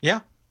 Yeah.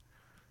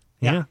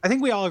 I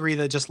think we all agree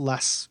that just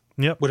less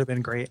would have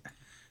been great.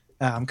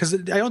 Because I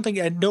don't think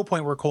at no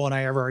point were Cole and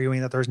I ever arguing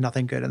that there's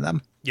nothing good in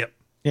them. Yep.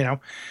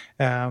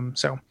 And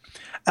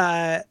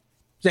I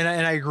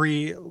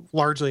agree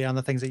largely on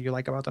the things that you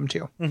like about them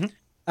too.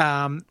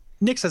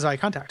 Nick says eye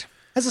contact.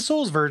 As a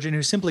Souls virgin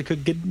who simply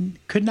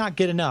could not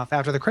get enough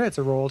after the credits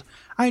are rolled,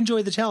 I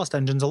enjoyed the Chalice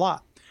dungeons a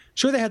lot.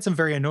 Sure, they had some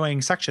very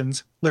annoying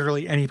sections,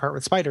 literally any part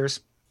with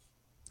spiders,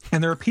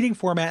 and the repeating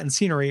format and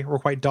scenery were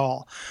quite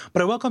dull,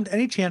 but I welcomed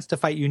any chance to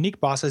fight unique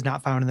bosses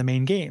not found in the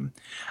main game.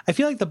 I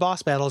feel like the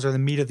boss battles are the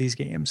meat of these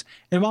games,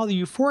 and while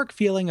the euphoric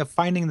feeling of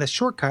finding the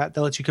shortcut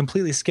that lets you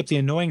completely skip the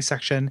annoying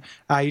section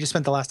you just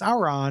spent the last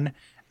hour on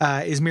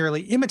is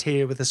merely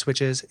imitated with the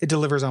switches, it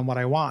delivers on what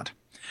I want.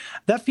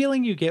 That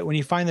feeling you get when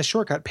you find the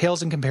shortcut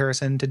pales in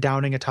comparison to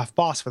downing a tough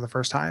boss for the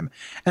first time.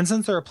 And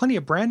since there are plenty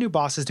of brand new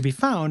bosses to be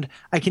found,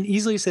 I can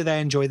easily say that I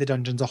enjoy the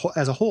dungeons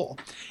as a whole.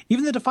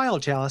 Even the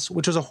Defiled Chalice,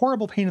 which was a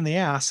horrible pain in the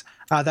ass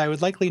that I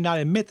would likely not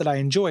admit that I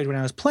enjoyed when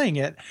I was playing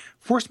it,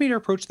 forced me to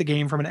approach the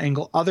game from an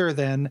angle other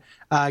than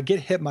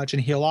get hit much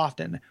and heal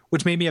often,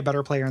 which made me a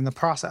better player in the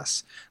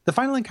process. The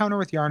final encounter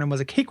with Yharnam was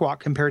a cakewalk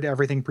compared to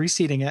everything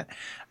preceding it,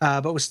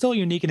 but was still a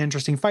unique and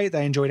interesting fight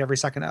that I enjoyed every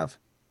second of.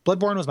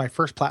 Bloodborne was my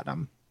first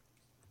platinum.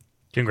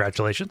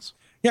 Congratulations.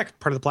 Yeah,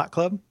 part of the Plat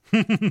Club.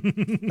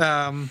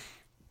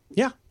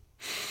 Yeah.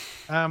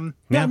 I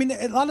mean,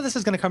 a lot of this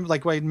is going to come,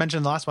 like I mentioned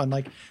in the last one,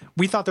 like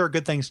we thought there were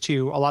good things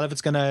too. A lot of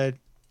it's going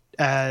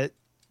to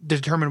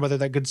determine whether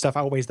that good stuff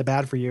outweighs the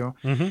bad for you.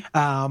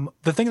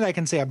 The thing that I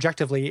can say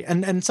objectively,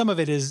 and some of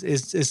it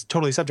is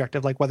totally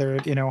subjective, like whether,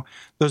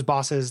 those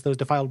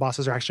defiled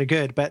bosses are actually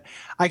good. But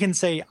I can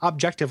say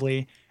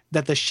objectively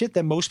that the shit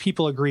that most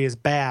people agree is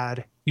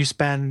bad, you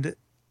spend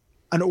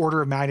an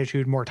order of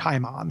magnitude more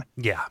time on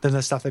than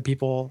the stuff that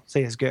people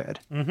say is good.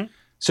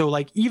 So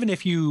like, even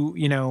if you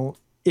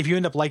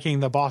end up liking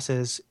the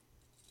bosses,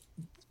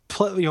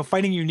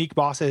 fighting unique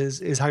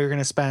bosses is how you're going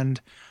to spend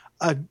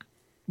a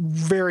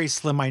very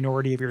slim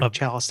minority of your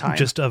Chalice time.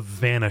 Just a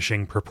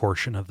vanishing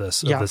proportion of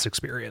this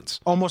experience.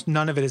 Almost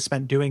none of it is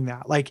spent doing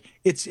that. Like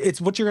it's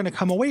what you're going to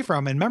come away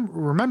from and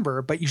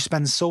remember, but you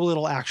spend so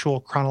little actual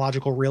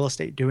chronological real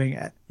estate doing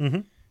it.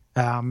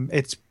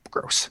 It's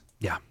gross.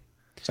 Yeah.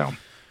 So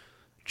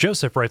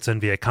Joseph writes in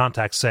via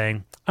contact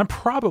saying, I'm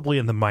probably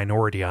in the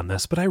minority on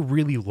this, but I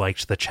really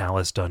liked the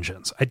Chalice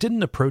dungeons. I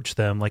didn't approach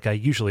them like I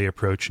usually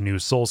approach new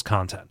Souls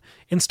content.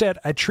 Instead,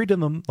 I treated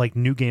them like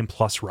New Game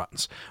Plus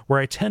runs, where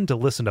I tend to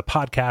listen to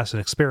podcasts and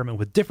experiment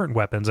with different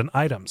weapons and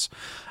items.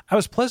 I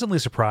was pleasantly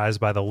surprised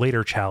by the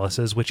later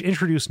Chalices, which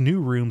introduced new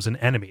rooms and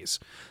enemies.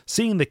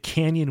 Seeing the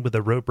canyon with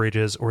the rope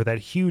bridges or that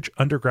huge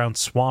underground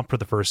swamp for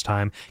the first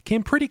time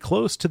came pretty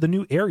close to the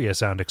new area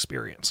sound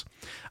experience.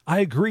 I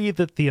agree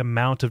that the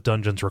amount of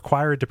dungeons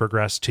required to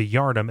progress to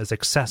Yharnam is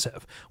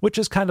excessive, which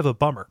is kind of a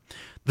bummer.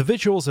 The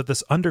visuals of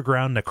this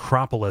underground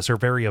necropolis are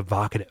very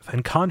evocative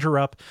and conjure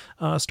up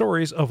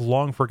stories of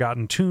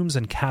long-forgotten tombs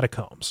and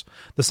catacombs.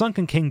 The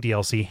Sunken King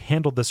DLC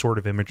handled this sort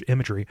of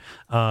imagery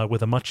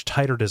with a much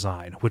tighter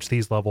design, which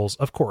these levels,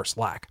 of course,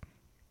 lack.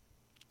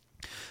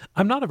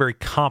 I'm not a very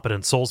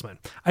competent soulsman.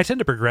 I tend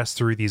to progress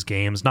through these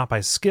games not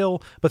by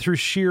skill, but through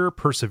sheer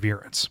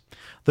perseverance.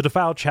 The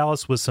Defiled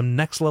Chalice was some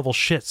next-level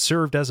shit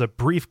served as a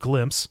brief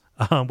glimpse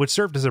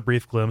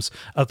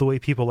of the way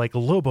people like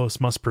Lobos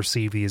must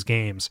perceive these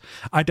games.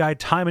 I died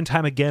time and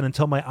time again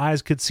until my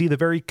eyes could see the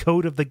very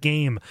code of the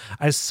game.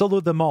 I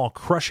soloed them all,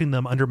 crushing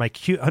them under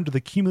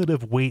the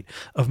cumulative weight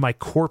of my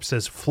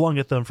corpses flung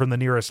at them from the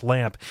nearest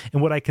lamp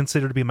in what I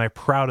consider to be my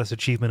proudest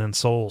achievement in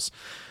Souls.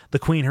 The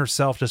Queen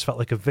herself just felt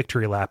like a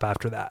victory lap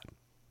after that.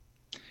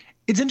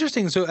 It's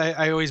interesting. So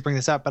I always bring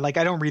this up, but like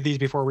I don't read these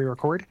before we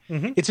record.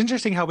 It's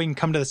interesting how we can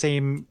come to the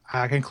same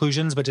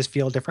conclusions, but just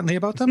feel differently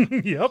about them.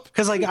 Yep.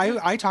 Because like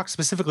I talk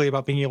specifically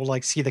about being able to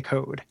like see the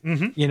code.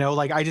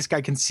 Like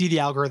I can see the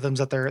algorithms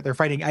that they're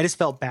fighting. I just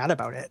felt bad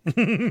about it.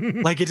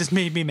 Like it just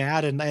made me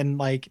mad and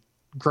like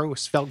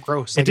felt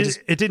gross. Like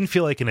it didn't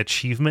feel like an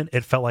achievement.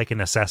 It felt like a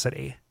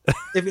necessity.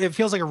 It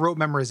feels like a rote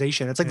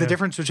memorization. It's like the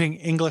difference between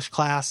English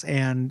class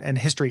and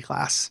history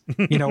class,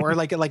 or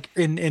like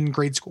in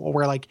grade school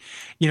where like,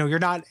 you're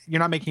not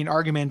making an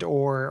argument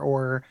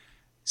or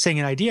saying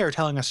an idea or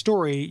telling a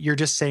story. You're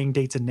just saying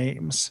dates and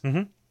names.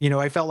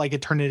 I felt like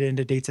it turned it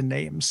into dates and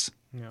names,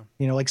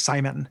 like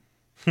Simon,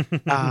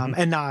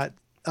 and not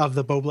of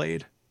the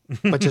Bowblade,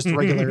 but just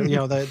regular,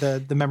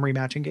 the memory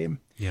matching game.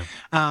 Yeah.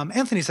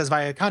 Anthony says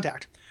via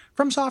contact,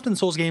 FromSoft and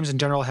Souls games in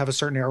general have a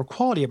certain air of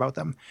quality about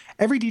them.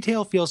 Every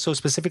detail feels so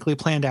specifically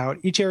planned out,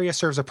 each area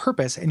serves a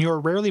purpose, and you are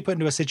rarely put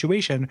into a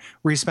situation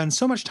where you spend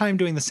so much time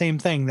doing the same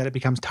thing that it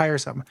becomes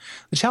tiresome.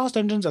 The Chalice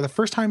dungeons are the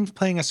first time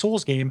playing a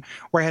Souls game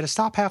where I had to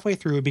stop halfway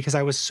through because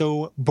I was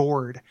so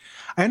bored.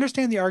 I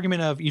understand the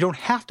argument of you don't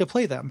have to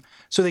play them,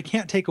 so they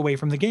can't take away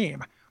from the game.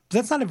 But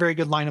that's not a very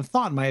good line of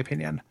thought in my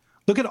opinion.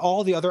 Look at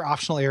all the other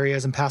optional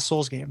areas in past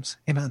Souls games.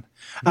 Amen.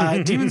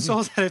 Demon's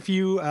Souls had a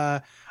few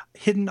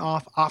hidden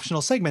off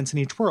optional segments in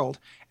each world,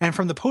 and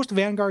from the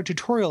post-Vanguard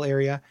tutorial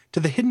area to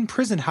the hidden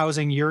prison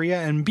housing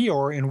Yuria and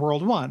Bior in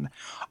World 1.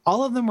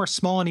 All of them were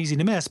small and easy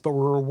to miss, but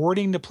were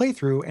rewarding to play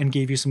through and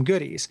gave you some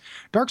goodies.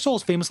 Dark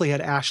Souls famously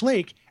had Ash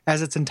Lake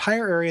as its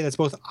entire area that's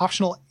both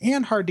optional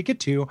and hard to get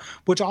to,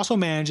 which also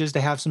manages to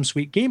have some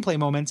sweet gameplay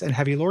moments and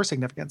heavy lore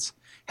significance.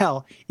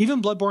 Hell,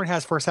 even Bloodborne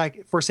has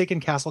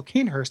Forsaken Castle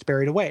Canehurst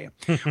buried away.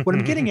 What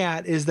I'm getting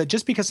at is that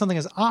just because something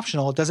is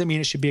optional doesn't mean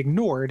it should be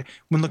ignored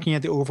when looking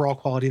at the overall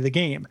quality of the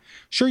game.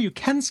 Sure, you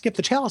can skip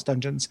the Chalice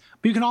dungeons,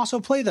 but you can also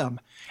play them,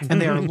 and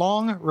they are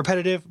long,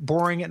 repetitive,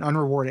 boring, and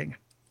unrewarding.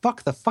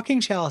 Fuck the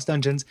fucking Chalice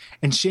dungeons,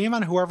 and shame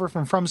on whoever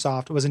from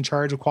FromSoft was in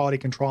charge of quality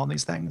control on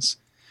these things.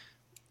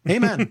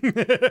 Amen.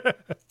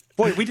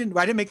 Boy, I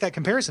didn't make that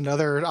comparison to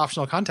other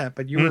optional content,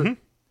 but you were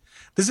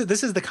This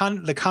is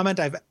the comment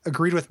I've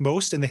agreed with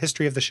most in the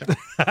history of the show.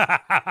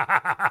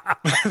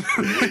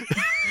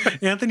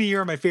 Anthony,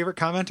 you're my favorite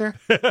commenter,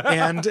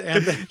 and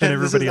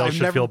everybody else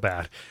should feel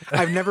bad.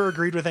 I've never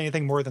agreed with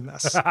anything more than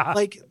this.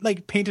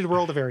 Like Painted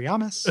World of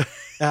Ariamis,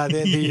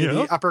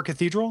 the Upper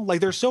Cathedral. Like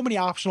there's so many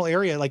optional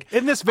areas. Like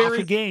in this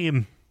very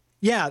game,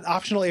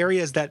 optional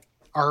areas that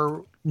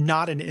are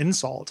not an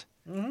insult.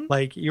 Mm-hmm.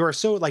 Like you are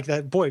so like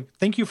that. Boy,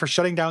 thank you for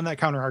shutting down that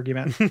counter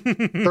argument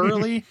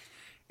thoroughly.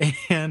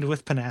 And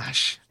with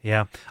panache.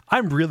 Yeah.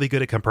 I'm really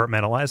good at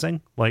compartmentalizing.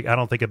 Like, I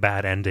don't think a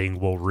bad ending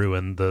will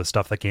ruin the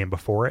stuff that came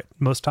before it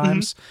most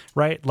times,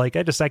 right? Like,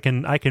 I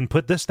can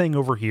put this thing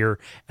over here,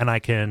 and I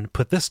can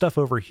put this stuff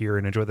over here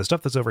and enjoy the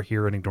stuff that's over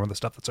here and ignore the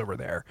stuff that's over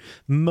there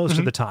most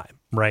of the time,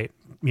 right?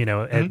 You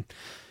know, and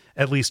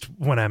at least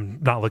when I'm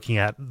not looking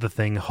at the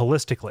thing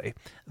holistically.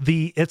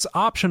 It's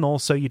optional,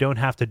 so you don't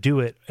have to do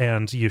it,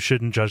 and you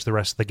shouldn't judge the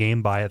rest of the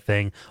game by a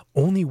thing.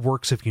 Only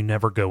works if you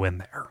never go in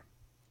there.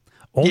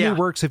 Only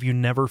works if you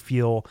never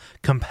feel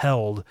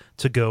compelled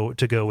to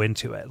go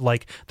into it.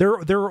 Like there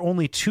are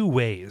only two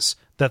ways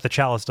that the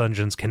Chalice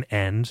dungeons can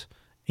end,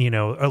 you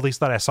know, or at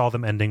least that I saw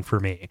them ending for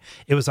me.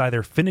 It was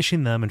either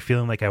finishing them and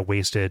feeling like I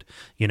wasted,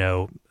 you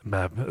know,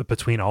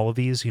 between all of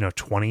these, you know,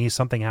 20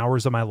 something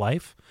hours of my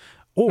life,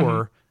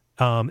 or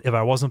if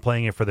I wasn't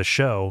playing it for the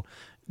show,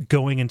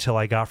 going until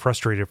I got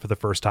frustrated for the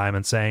first time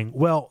and saying,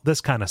 well,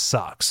 this kind of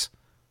sucks.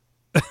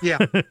 Yeah.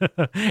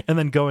 And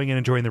then going and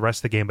enjoying the rest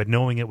of the game, but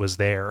knowing it was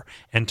there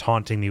and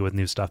taunting me with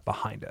new stuff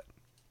behind it.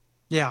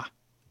 Yeah.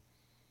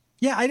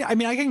 Yeah. I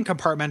mean, I can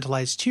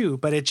compartmentalize too,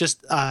 but it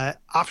just,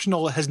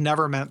 optional has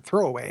never meant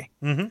throwaway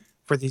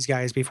for these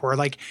guys before.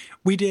 Like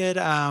we did,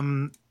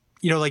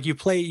 you know, like you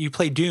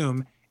play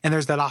Doom and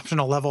there's that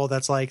optional level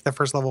that's like the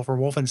first level for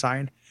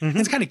Wolfenstein. And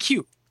it's kind of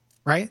cute,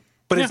 right?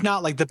 But it's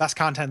not like the best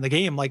content in the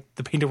game. Like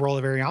the Painted World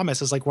of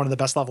Ariamis is like one of the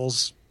best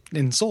levels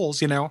in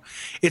Souls, you know.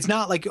 It's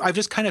not like I've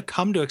just kind of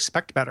come to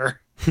expect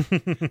better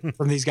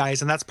from these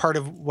guys, and that's part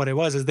of what it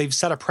was. Is they've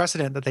set a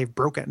precedent that they've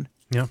broken.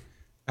 Yeah.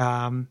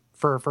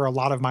 For a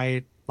lot of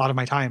my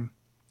time.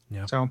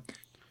 Yeah. So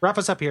wrap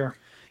us up here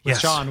with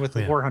Sean with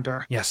the War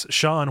Hunter. Yes,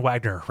 Sean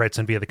Wagner writes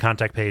in via the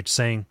contact page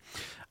saying,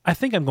 I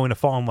think I'm going to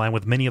fall in line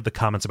with many of the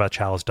comments about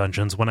Chalice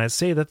dungeons when I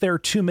say that there are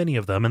too many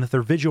of them and that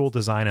their visual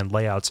design and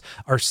layouts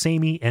are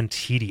samey and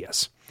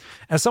tedious.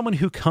 As someone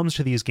who comes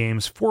to these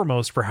games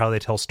foremost for how they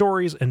tell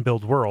stories and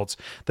build worlds,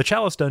 the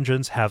Chalice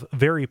dungeons have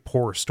very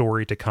poor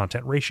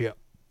story-to-content ratio.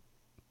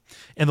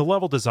 And the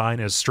level design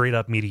is straight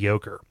up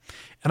mediocre.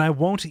 And I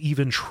won't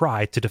even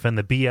try to defend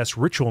the BS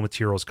ritual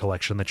materials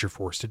collection that you're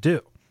forced to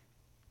do.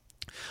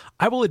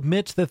 I will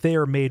admit that they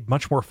are made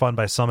much more fun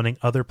by summoning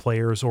other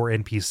players or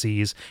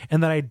NPCs,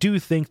 and that I do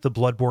think the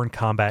Bloodborne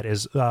combat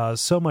is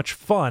so much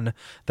fun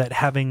that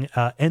having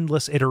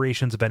endless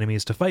iterations of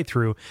enemies to fight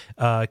through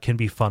can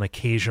be fun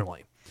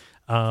occasionally.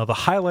 The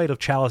highlight of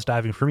Chalice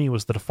diving for me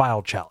was the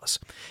Defiled Chalice.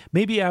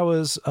 Maybe I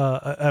was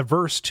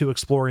averse to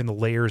exploring the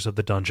layers of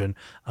the dungeon,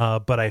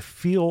 but I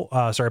felt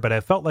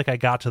like I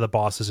got to the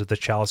bosses of the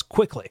Chalice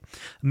quickly,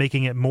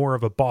 making it more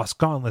of a boss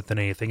gauntlet than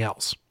anything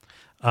else.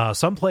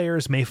 Some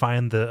players may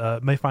find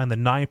the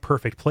nigh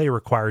perfect play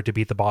required to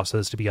beat the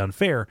bosses to be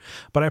unfair,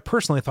 but I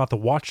personally thought the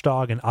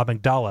Watchdog and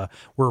Amygdala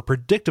were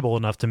predictable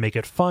enough to make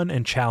it fun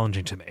and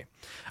challenging to me.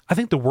 I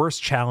think the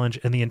worst challenge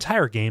in the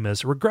entire game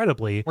is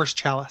regrettably... Worst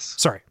chalice.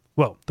 Sorry.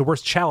 Well, the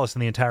worst chalice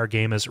in the entire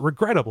game is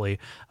regrettably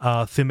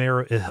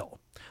Thumera Ihil.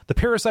 The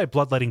Parasite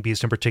Bloodletting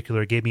Beast in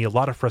particular gave me a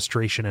lot of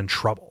frustration and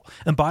trouble,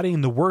 embodying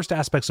the worst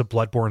aspects of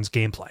Bloodborne's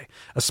gameplay.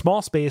 A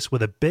small space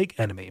with a big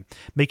enemy,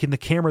 making the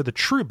camera the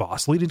true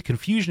boss, leading to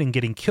confusion and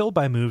getting killed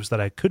by moves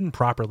that I couldn't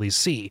properly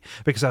see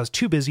because I was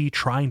too busy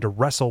trying to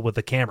wrestle with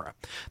the camera.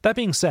 That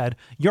being said,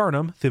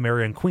 Yharnam,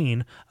 Thumerian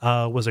Queen,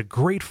 was a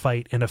great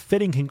fight and a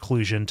fitting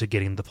conclusion to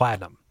getting the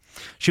Platinum.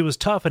 She was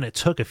tough and it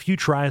took a few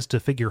tries to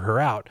figure her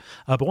out,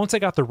 but once I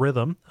got the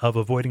rhythm of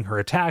avoiding her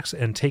attacks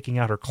and taking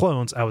out her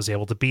clones, I was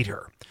able to beat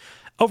her.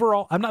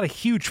 Overall, I'm not a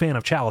huge fan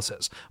of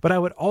chalices, but I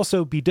would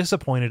also be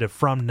disappointed if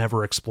From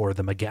never explored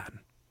them again.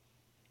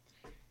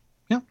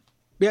 Yeah,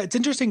 it's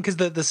interesting because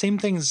the same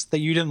things that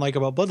you didn't like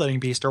about Bloodletting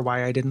Beast are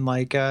why I didn't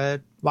like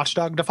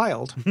Watchdog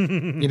Defiled.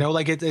 You know,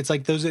 like it's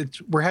like those.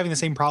 We're having the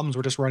same problems.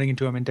 We're just running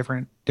into them in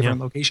different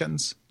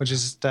locations, which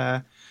is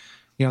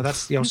you know,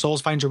 that's, you know,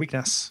 Souls finds your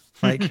weakness.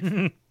 Like,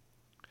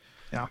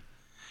 yeah.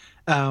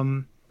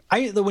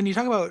 When you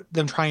talk about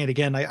them trying it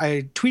again,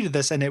 I tweeted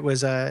this and it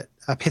was a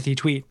pithy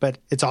tweet, but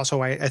it's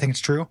also, I think it's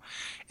true,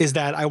 is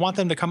that I want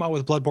them to come out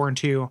with Bloodborne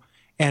 2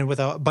 and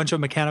with a bunch of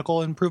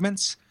mechanical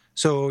improvements.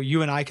 So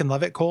you and I can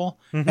love it, Cole,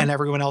 and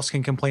everyone else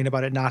can complain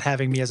about it not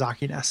having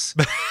Miyazaki-ness.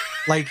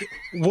 Like,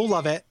 we'll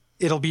love it.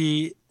 It'll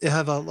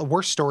have a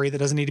worse story that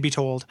doesn't need to be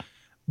told,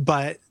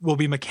 but will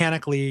be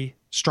mechanically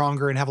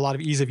stronger and have a lot of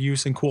ease of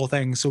use and cool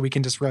things, so we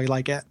can just really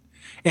like it.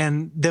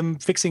 And them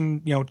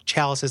fixing, you know,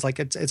 Chalice is like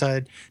it's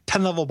a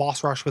 10-level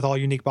boss rush with all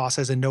unique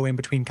bosses and no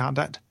in-between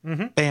content.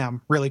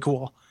 Bam, really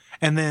cool.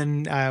 And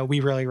then we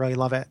really, really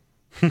love it.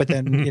 But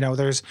then,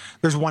 there's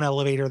one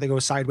elevator that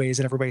goes sideways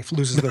and everybody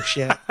loses their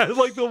shit.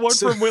 Like the one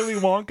from Willy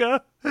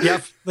Wonka.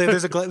 Yep.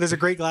 There's a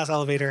great glass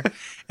elevator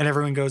and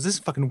everyone goes, this is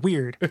fucking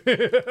weird.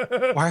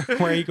 Why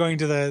are you going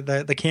to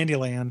the candy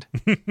land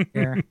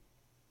here?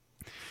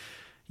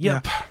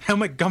 Yep. Yeah. I'm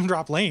like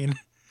Gumdrop Lane.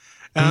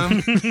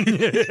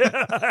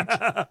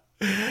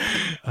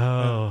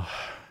 Oh.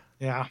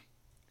 Yeah.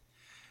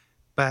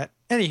 But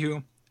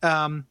anywho,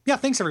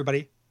 thanks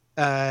everybody.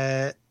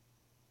 For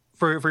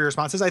your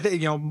responses. I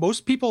think,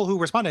 most people who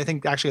responded, I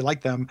think actually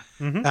like them.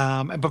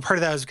 Mm-hmm. But part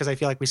of that is because I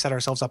feel like we set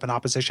ourselves up in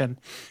opposition.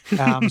 So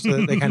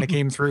that they kind of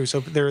came through. So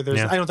there's,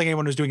 I don't think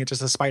anyone was doing it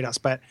just to spite us,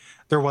 but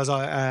there was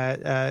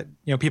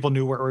people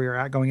knew where we were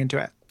at going into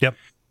it. Yep.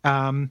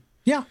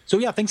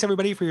 So thanks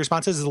everybody for your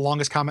responses. This is the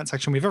longest comment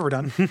section we've ever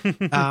done.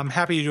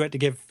 Happy to do it to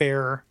give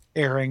fair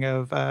airing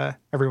of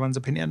everyone's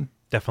opinion.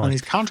 Definitely. On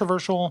these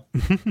controversial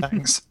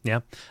things. Yeah.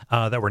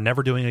 That we're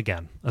never doing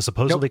again. A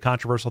supposedly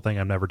controversial thing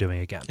I'm never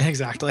doing again.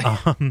 Exactly.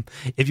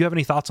 If you have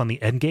any thoughts on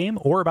the end game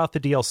or about the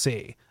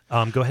DLC,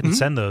 go ahead and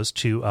send those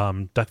to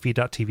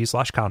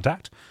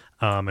duckfeed.tv/contact.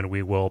 And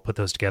we will put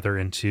those together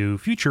into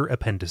future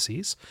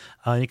appendices.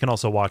 You can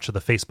also watch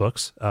the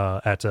Facebooks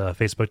at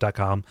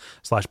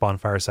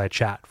facebook.com/bonfireside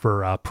chat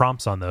for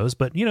prompts on those.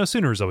 But,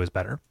 sooner is always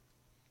better.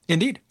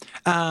 Indeed.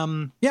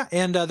 And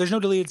there's no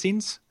deleted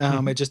scenes.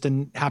 It just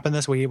didn't happen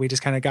this way. We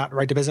just kind of got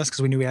right to business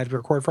because we knew we had to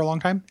record for a long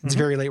time. It's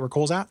very late where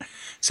Cole's at.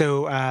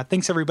 So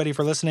thanks everybody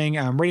for listening.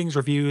 Ratings,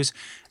 reviews,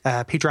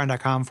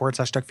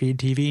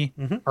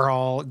 patreon.com/duckfeedtv are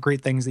all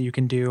great things that you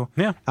can do.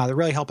 Yeah. That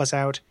really help us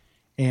out.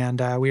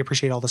 And we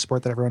appreciate all the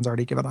support that everyone's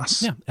already given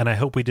us. Yeah. And I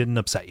hope we didn't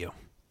upset you.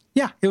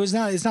 Yeah,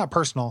 it's not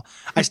personal.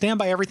 I stand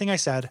by everything I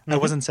said. I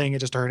wasn't saying it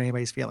just to hurt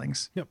anybody's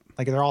feelings. Yep.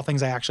 Like they're all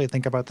things I actually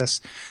think about this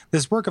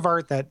work of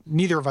art that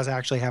neither of us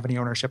actually have any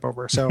ownership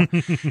over. So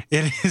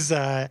it is,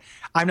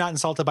 I'm not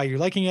insulted by you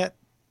liking it.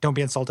 Don't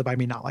be insulted by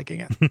me not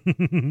liking it.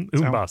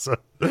 Umbasa.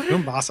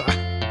 Umbasa.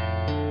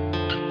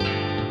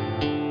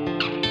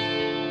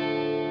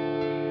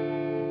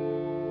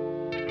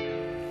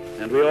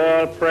 And we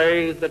all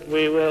pray that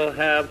we will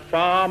have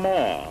far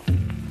more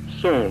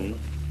soon